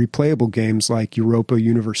replayable games like Europa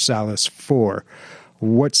Universalis 4.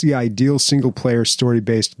 What's the ideal single player story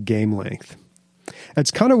based game length?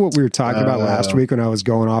 That's kind of what we were talking about last week when I was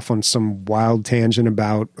going off on some wild tangent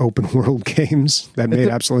about open world games that made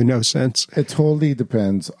absolutely no sense. It totally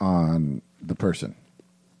depends on the person.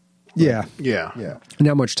 Yeah. And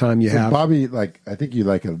how much time you have. Bobby, I think you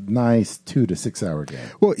like a nice 2 to 6 hour game.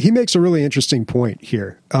 Well, he makes a really interesting point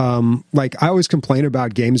here. I always complain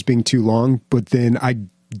about games being too long, but then I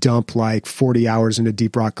dump like 40 hours into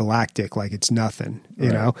Deep Rock Galactic like it's nothing, you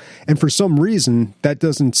know? And for some reason, that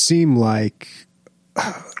doesn't seem like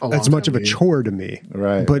as much of a chore to me.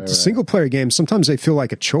 Right. But single player games, sometimes they feel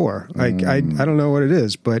like a chore. Like I don't know what it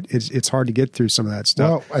is, but it's hard to get through some of that stuff.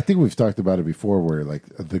 Well, I think we've talked about it before where like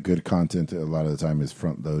the good content a lot of the time is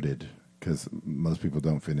front loaded because most people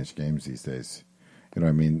don't finish games these days. You know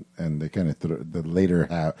what I mean? And they kind of the later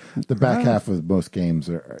half, the back half of most games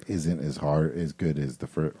isn't as good as the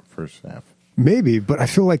first half. Maybe, but I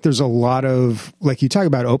feel like there's a lot of, like you talk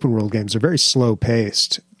about open world games, they're very slow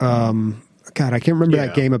paced. God, I can't remember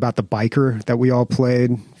that game about the biker that we all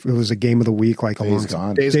played. It was a game of the week, like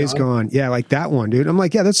Days Gone. Yeah, like that one, dude. I'm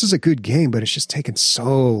like, yeah, this is a good game, but it's just taking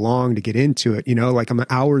so long to get into it. You know, like I'm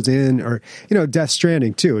hours in, or Death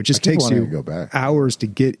Stranding too. It just takes you hours to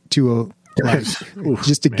get to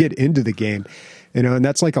just to get into the game. And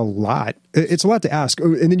that's like a lot. It's a lot to ask.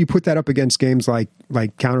 And then you put that up against games like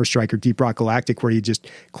Counter-Strike or Deep Rock Galactic, where you just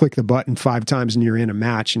click the button 5 times and you're in a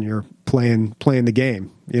match and you're playing the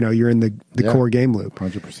game. You're in the core game loop.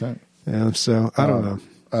 100%. Yeah, so I don't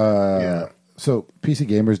know. So PC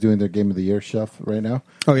Gamer's doing their Game of the Year stuff right now.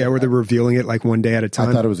 Oh yeah, where they're revealing it like one day at a time.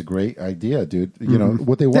 I thought it was a great idea, dude. You know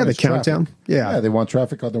what they want is the countdown. Traffic. Yeah, they want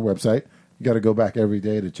traffic on their website. You got to go back every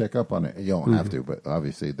day to check up on it. You don't have to, but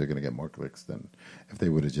obviously they're going to get more clicks than if they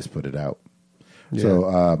would have just put it out. Yeah.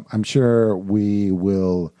 So I'm sure we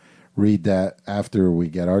will read that after we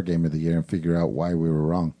get our Game of the Year and figure out why we were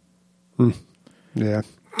wrong. Yeah.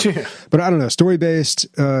 But I don't know. Story-based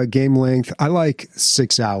game length, I like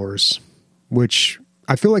 6 hours, which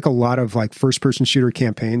I feel like a lot of like first-person shooter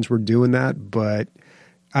campaigns were doing that, but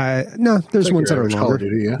there's ones that are longer.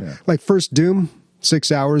 Duty, Like first Doom,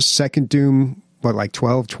 6 hours. Second Doom, like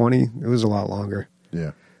 12, 20? It was a lot longer.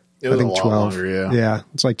 Yeah. It was a lot longer, Yeah,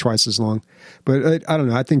 it's like twice as long. But I don't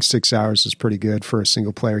know. I think 6 hours is pretty good for a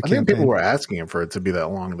single-player campaign. I think people were asking for it to be that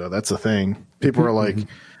long, though. That's the thing. People are like,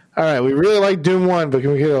 all right, we really like Doom 1, but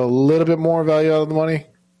can we get a little bit more value out of the money?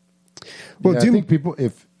 Well, Doom, I think people,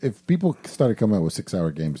 if people started coming out with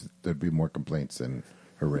 6-hour games, there'd be more complaints than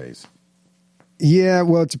hoorays. Yeah,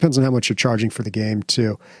 well, it depends on how much you're charging for the game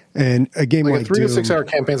too. And a game like a 3 Doom, to 6 hour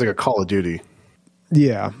campaign is like a Call of Duty.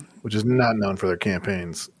 Yeah, which is not known for their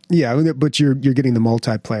campaigns. Yeah, but you're getting the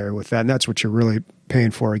multiplayer with that, and that's what you're really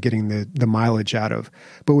paying for, getting the mileage out of.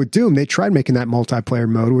 But with Doom, they tried making that multiplayer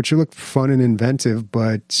mode, which looked fun and inventive,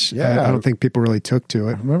 but I don't think people really took to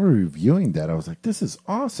it. I remember reviewing that. I was like, this is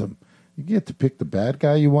awesome. You get to pick the bad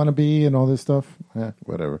guy you want to be and all this stuff.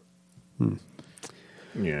 Whatever.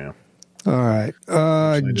 Yeah. All right.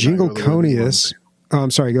 Jingleconius. Oh,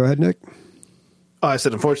 I'm sorry. Go ahead, Nick. Oh, I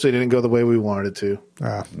said, unfortunately, it didn't go the way we wanted it to.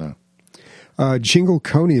 No.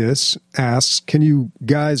 Jingleconius asks, can you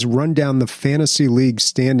guys run down the Fantasy League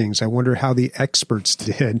standings? I wonder how the experts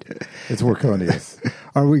did. It's Warconius.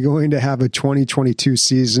 Are we going to have a 2022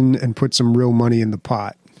 season and put some real money in the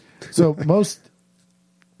pot? So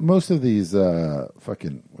most of these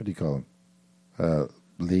fucking, what do you call them?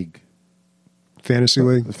 League. Fantasy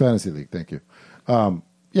League? Fantasy League, thank you.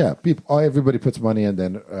 Yeah, everybody puts money in,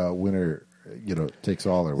 then winner, takes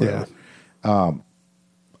all or whatever. Yeah.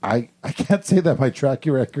 I can't say that my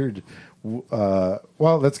tracking record. Well,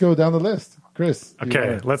 let's go down the list, Chris.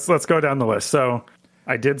 Okay, let's go down the list. So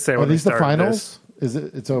I did say, are these the finals?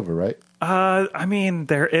 It's over, right? I mean,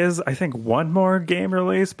 there is, I think, one more game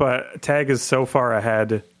release, but Tag is so far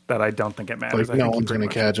ahead that I don't think it matters. Like no one's going to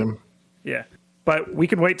catch him. Yeah, but we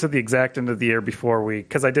can wait till the exact end of the year before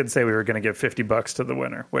because I did say we were going to give $50 to the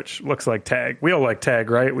winner, which looks like Tag. We all like Tag,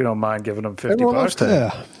 right? We don't mind giving them $50. Everyone loves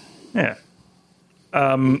Tag. Yeah.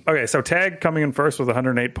 Okay, so Tag coming in first with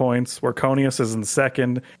 108 points. Warconius is in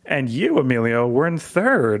second. And you, Emilio, were in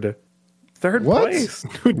third. Third place.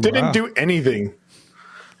 Who didn't do anything.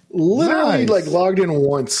 Literally, logged in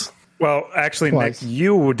once. Well, actually, Nick,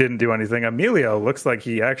 you didn't do anything. Emilio looks like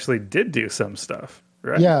he actually did do some stuff,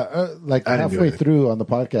 right? Yeah, halfway through on the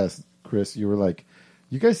podcast, Chris, you were like,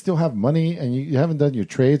 you guys still have money and you haven't done your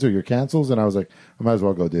trades or your cancels? And I was like, I might as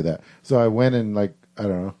well go do that. So I went and I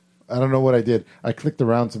don't know what I did. I clicked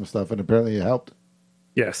around some stuff, and apparently it helped.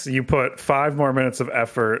 Yes, you put 5 more minutes of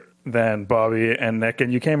effort than Bobby and Nick,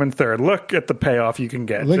 and you came in third. Look at the payoff you can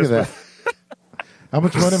get. Look at that. How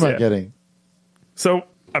much money am I getting? So,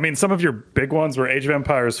 I mean, some of your big ones were Age of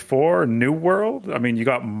Empires 4, New World. I mean, you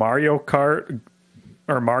got Mario Kart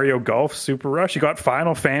or Mario Golf Super Rush. You got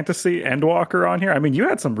Final Fantasy Endwalker on here. I mean, you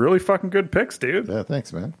had some really fucking good picks, dude. Yeah,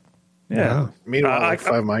 thanks, man. Yeah. Meanwhile,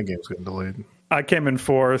 5 of my games getting delayed. I came in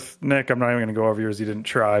fourth. Nick, I'm not even going to go over yours. You didn't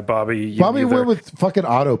try. Bobby went with fucking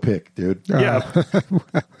auto pick, dude. Yeah.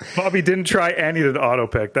 Bobby didn't try any of the auto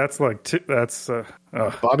pick. That's like,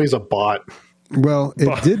 Bobby's a bot. Well,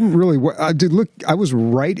 it didn't really work. I was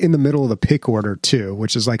right in the middle of the pick order too,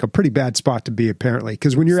 which is like a pretty bad spot to be apparently.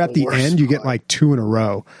 Because when you're at the end, you get like 2 in a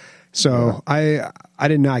row. So I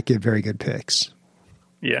did not get very good picks.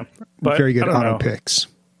 Yeah. But very good auto picks.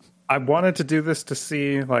 I wanted to do this to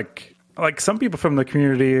see like some people from the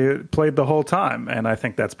community played the whole time, and I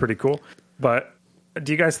think that's pretty cool. But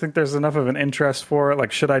do you guys think there's enough of an interest for it?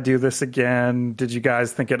 Like, should I do this again? Did you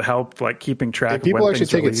guys think it helped, like, keeping track of people when actually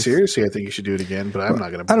take release? it seriously? I think you should do it again, but I'm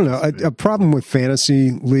not going to. I don't know. A problem with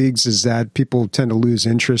fantasy leagues is that people tend to lose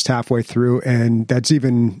interest halfway through, and that's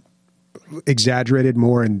even exaggerated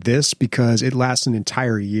more in this because it lasts an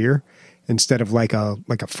entire year instead of like a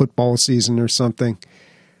football season or something.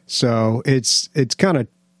 So it's kind of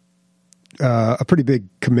a pretty big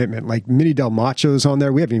commitment. Like Mini Del Macho's on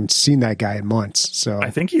there. We haven't even seen that guy in months. So I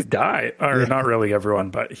think he's died, or not really everyone,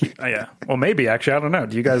 but yeah. Well, maybe actually. I don't know.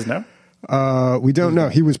 Do you guys know? We don't know.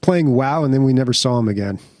 He was playing WoW, and then we never saw him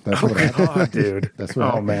again. That's what God, dude. That's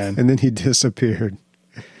what. Oh man. And then he disappeared.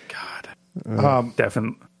 God.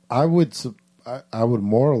 Definitely. I would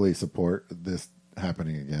morally support this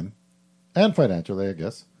happening again, and financially, I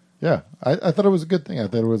guess. Yeah, I thought it was a good thing. I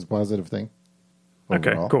thought it was a positive thing.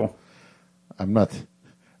 Overall. Okay, cool. I'm not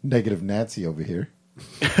negative Nancy over here.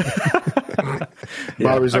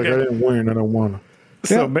 Bobby's like, I didn't win. I don't want to.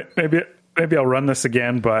 So maybe I'll run this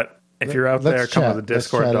again, but if you're out there, come to the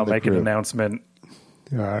Discord. I'll make an announcement.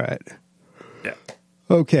 All right. Yeah.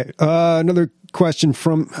 Okay. Another question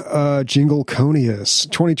from Jingle Conius.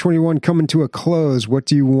 2021 coming to a close. What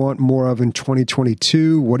do you want more of in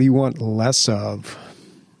 2022? What do you want less of?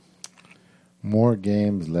 More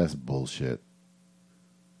games, less bullshit.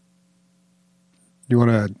 You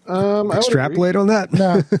want to extrapolate on that?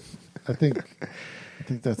 No, I think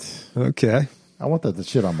that's okay. I want that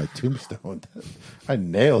shit on my tombstone. I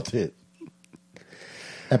nailed it.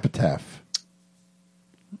 Epitaph.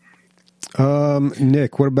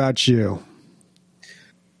 Nick, what about you?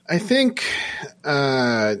 I think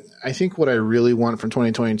what I really want from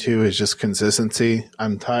 2022 is just consistency.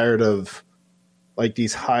 I'm tired of like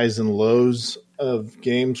these highs and lows of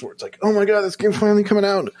games where it's like, oh my god, this game's finally coming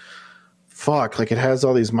out. Fuck, like it has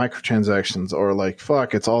all these microtransactions, or like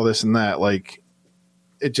fuck, it's all this and that. Like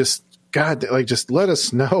it just, God, like just let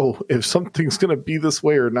us know if something's gonna be this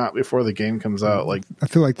way or not before the game comes out. Like I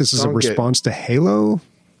feel like this is a response to Halo.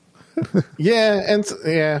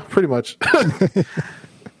 yeah, pretty much. I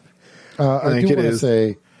do want to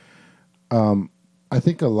say, I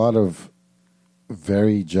think a lot of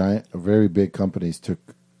very big companies took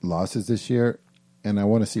losses this year, and I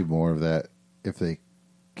want to see more of that if they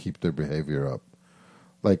keep their behavior up.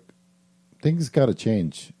 Like things got to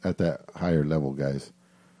change at that higher level, guys.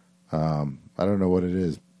 I don't know what it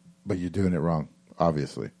is, but you're doing it wrong.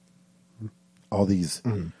 Obviously, all these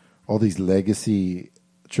legacy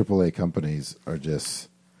AAA companies are just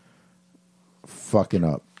fucking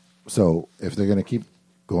up. So if they're going to keep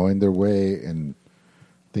going their way and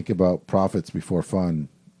think about profits before fun,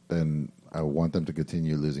 then I want them to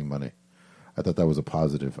continue losing money. I thought that was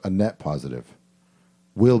a net positive.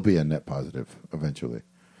 Will be a net positive eventually.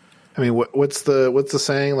 I mean, what's the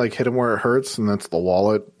saying? Like, hit them where it hurts, and that's the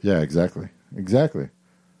wallet. Yeah, exactly.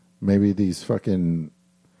 Maybe these fucking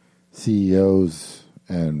CEOs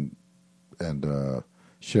and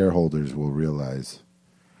shareholders will realize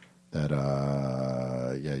that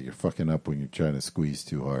you're fucking up when you're trying to squeeze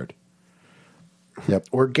too hard. Yep,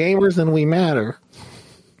 we're gamers and we matter.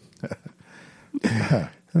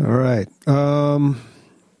 All right.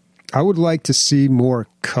 I would like to see more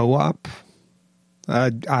co-op. I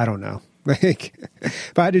don't know. Like,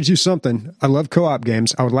 if I had to do something, I love co-op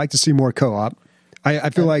games. I would like to see more co-op.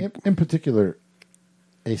 I feel like, in particular,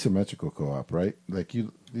 asymmetrical co-op, right? Like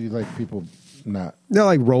you like people not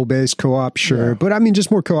like role-based co-op, sure, yeah. But I mean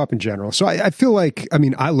just more co-op in general. So I feel like, I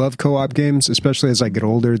mean, I love co-op games, especially as I get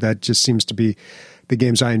older. That just seems to be the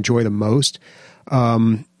games I enjoy the most.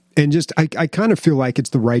 And just, I kind of feel like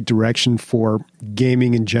it's the right direction for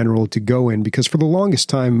gaming in general to go in, because for the longest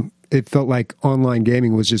time, it felt like online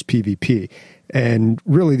gaming was just PvP. And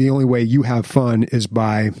really the only way you have fun is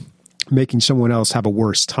by making someone else have a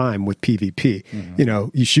worse time with PvP. Mm-hmm. You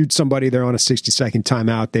know, you shoot somebody, they're on a 60-second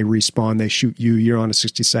timeout, they respawn, they shoot you, you're on a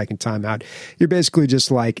 60-second timeout. You're basically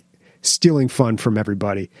just like stealing fun from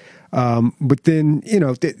everybody. But then, you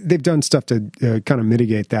know, they've done stuff to kind of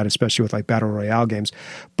mitigate that, especially with like battle royale games.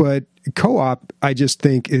 But co-op, I just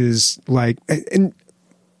think is like, and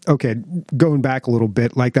okay, going back a little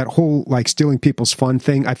bit, like that whole like stealing people's fun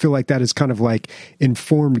thing, I feel like that is kind of like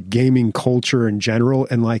informed gaming culture in general,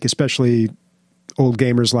 and like especially old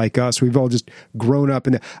gamers like us, we've all just grown up.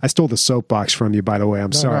 And I stole the soapbox from you, by the way.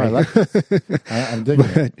 I'm sorry. No, I'm digging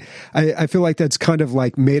it. I feel like that's kind of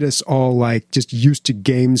like made us all like just used to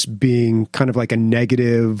games being kind of like a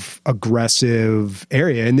negative, aggressive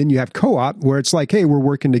area. And then you have co-op where it's like, hey, we're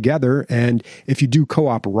working together. And if you do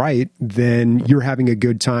co-op right, then you're having a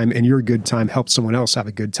good time, and your good time helps someone else have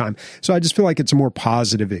a good time. So I just feel like it's a more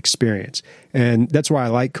positive experience. And that's why I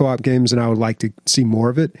like co-op games, and I would like to see more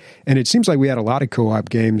of it. And it seems like we had a lot of co-op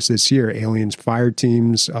games this year. Aliens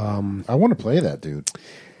Fireteams. I want to play that, dude.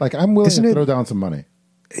 Like, I'm willing to throw down some money.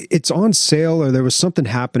 It's on sale, or there was something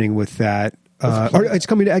happening with that. Or it's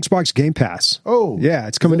coming to Xbox Game Pass. Oh, yeah,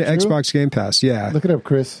 it's coming to Xbox Game Pass. Yeah, look it up,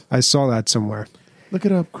 Chris. I saw that somewhere. Look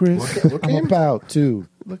it up, Chris. I'm about to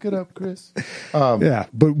look it up, Chris. Yeah,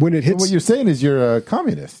 but when it hits, what you're saying is you're a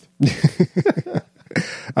communist.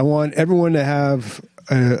 I want everyone to have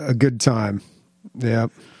a good time. Yeah.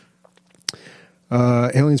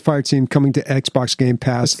 Aliens Fireteam coming to Xbox Game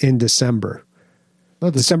Pass in December. No,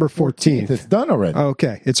 December 14th. It's done already. Oh,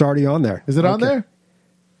 okay. It's already on there. Is it on there?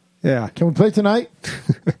 Yeah. Can we play tonight?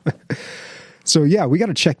 So, yeah, we got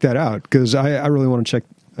to check that out, because I really want to check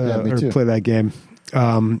or play that game.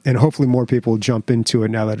 And hopefully more people will jump into it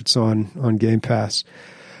now that it's on Game Pass.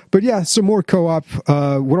 But yeah, some more co-op.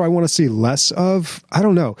 What do I want to see less of? I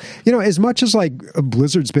don't know. You know, as much as like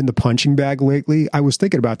Blizzard's been the punching bag lately, I was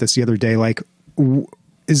thinking about this the other day. Like,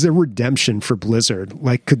 is there redemption for Blizzard?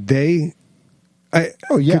 Like, could they?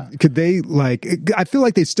 Could they, like, I feel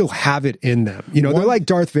like they still have it in them. You know, they're like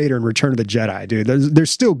Darth Vader in Return of the Jedi, dude. They're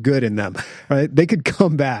still good in them, right? They could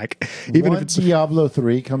come back. Even if it's Diablo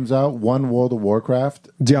 3 comes out, one World of Warcraft.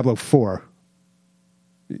 Diablo 4.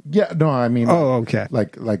 Yeah, no, I mean, okay.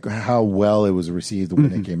 Like how well it was received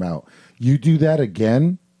when it came out. You do that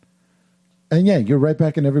again, and yeah, you're right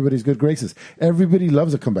back in everybody's good graces. Everybody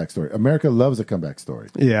loves a comeback story. America loves a comeback story.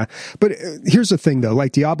 Yeah, but here's the thing, though.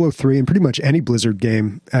 Like Diablo 3 and pretty much any Blizzard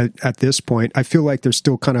game at this point, I feel like they're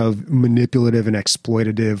still kind of manipulative and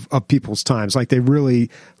exploitative of people's times. Like they really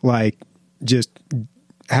like just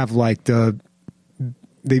have like you're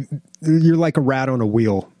like a rat on a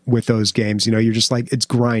wheel with those games. You know, you're just like, it's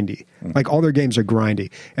grindy. Like all their games are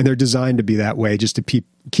grindy, and they're designed to be that way, just to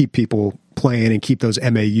keep people playing and keep those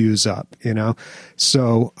MAUs up, you know?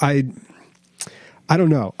 So I don't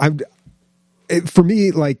know. For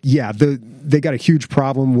me, like, yeah, they got a huge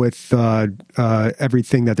problem with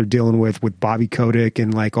everything that they're dealing with Bobby Kotick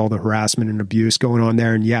and like all the harassment and abuse going on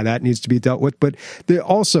there. And yeah, that needs to be dealt with. But they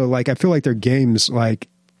also, like, I feel like their games, like,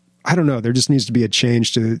 I don't know, there just needs to be a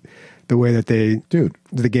change to the way that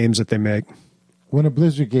the games that they make. When a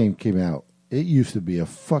Blizzard game came out, it used to be a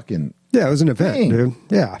fucking it was an event, dude.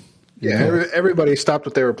 Yeah. Everybody stopped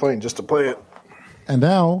what they were playing just to play it. And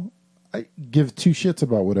now I give two shits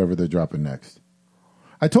about whatever they're dropping next.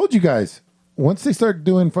 I told you guys, once they start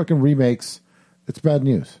doing fucking remakes, it's bad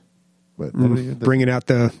news. But bringing out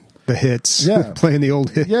the hits, playing the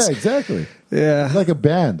old hits. Yeah, exactly. Yeah, it's like a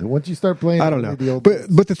band. Once you start playing, I don't know.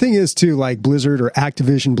 But the thing is, too, like Blizzard or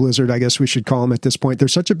Activision Blizzard, I guess we should call them at this point. They're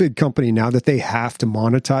such a big company now that they have to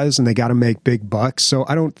monetize and they got to make big bucks. So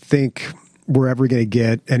I don't think we're ever going to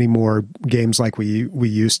get any more games like we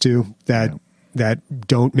used to that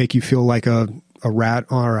don't make you feel like a rat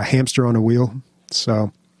or a hamster on a wheel.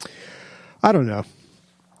 So I don't know.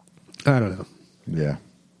 Yeah.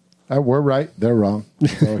 We're right. They're wrong.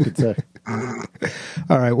 That's all I could say.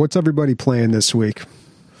 All right. What's everybody playing this week?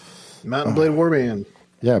 Mount & Blade Warband.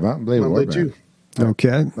 Yeah, Mount & Blade Warband.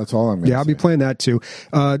 Okay. That's all I'm going to say. Yeah, I'll be playing that too.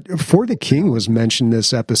 For the King was mentioned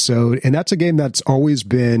this episode, and that's a game that's always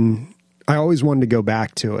been, I always wanted to go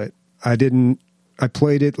back to it. I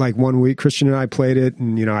played it like 1 week. Christian and I played it,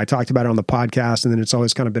 and, you know, I talked about it on the podcast, and then it's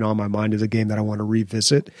always kind of been on my mind as a game that I want to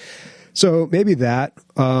revisit. So maybe that.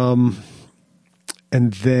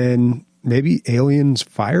 And then maybe Aliens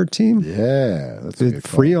Fireteam. Yeah, that's a good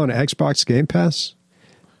free on Xbox Game Pass.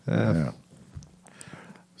 Yeah.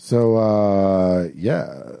 So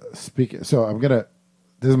so I'm gonna.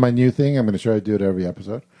 This is my new thing. I'm gonna try to do it every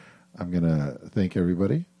episode. I'm gonna thank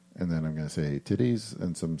everybody, and then I'm gonna say titties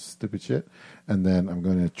and some stupid shit, and then I'm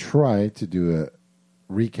gonna try to do a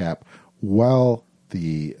recap while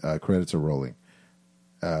the credits are rolling,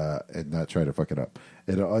 and not try to fuck it up.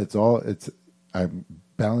 I'm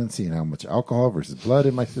balancing how much alcohol versus blood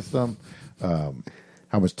in my system, how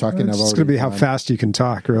much talking I've already done. It's going to be how fast you can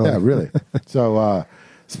talk, really. Yeah, really. So,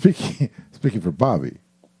 speaking for Bobby,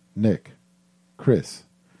 Nick, Chris,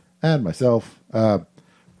 and myself,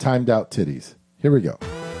 timed out titties. Here we go.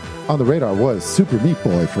 on the radar was Super Meat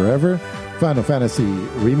Boy Forever, Final Fantasy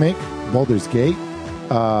Remake, Baldur's Gate,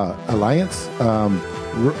 Alliance,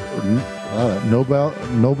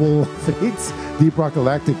 Noble Fates, Deep Rock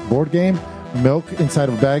Galactic board game, Milk inside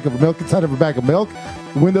of a bag of milk inside of a bag of milk,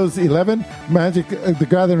 Windows 11, Magic the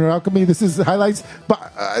Gathering Alchemy. This is highlights. But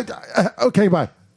okay, bye.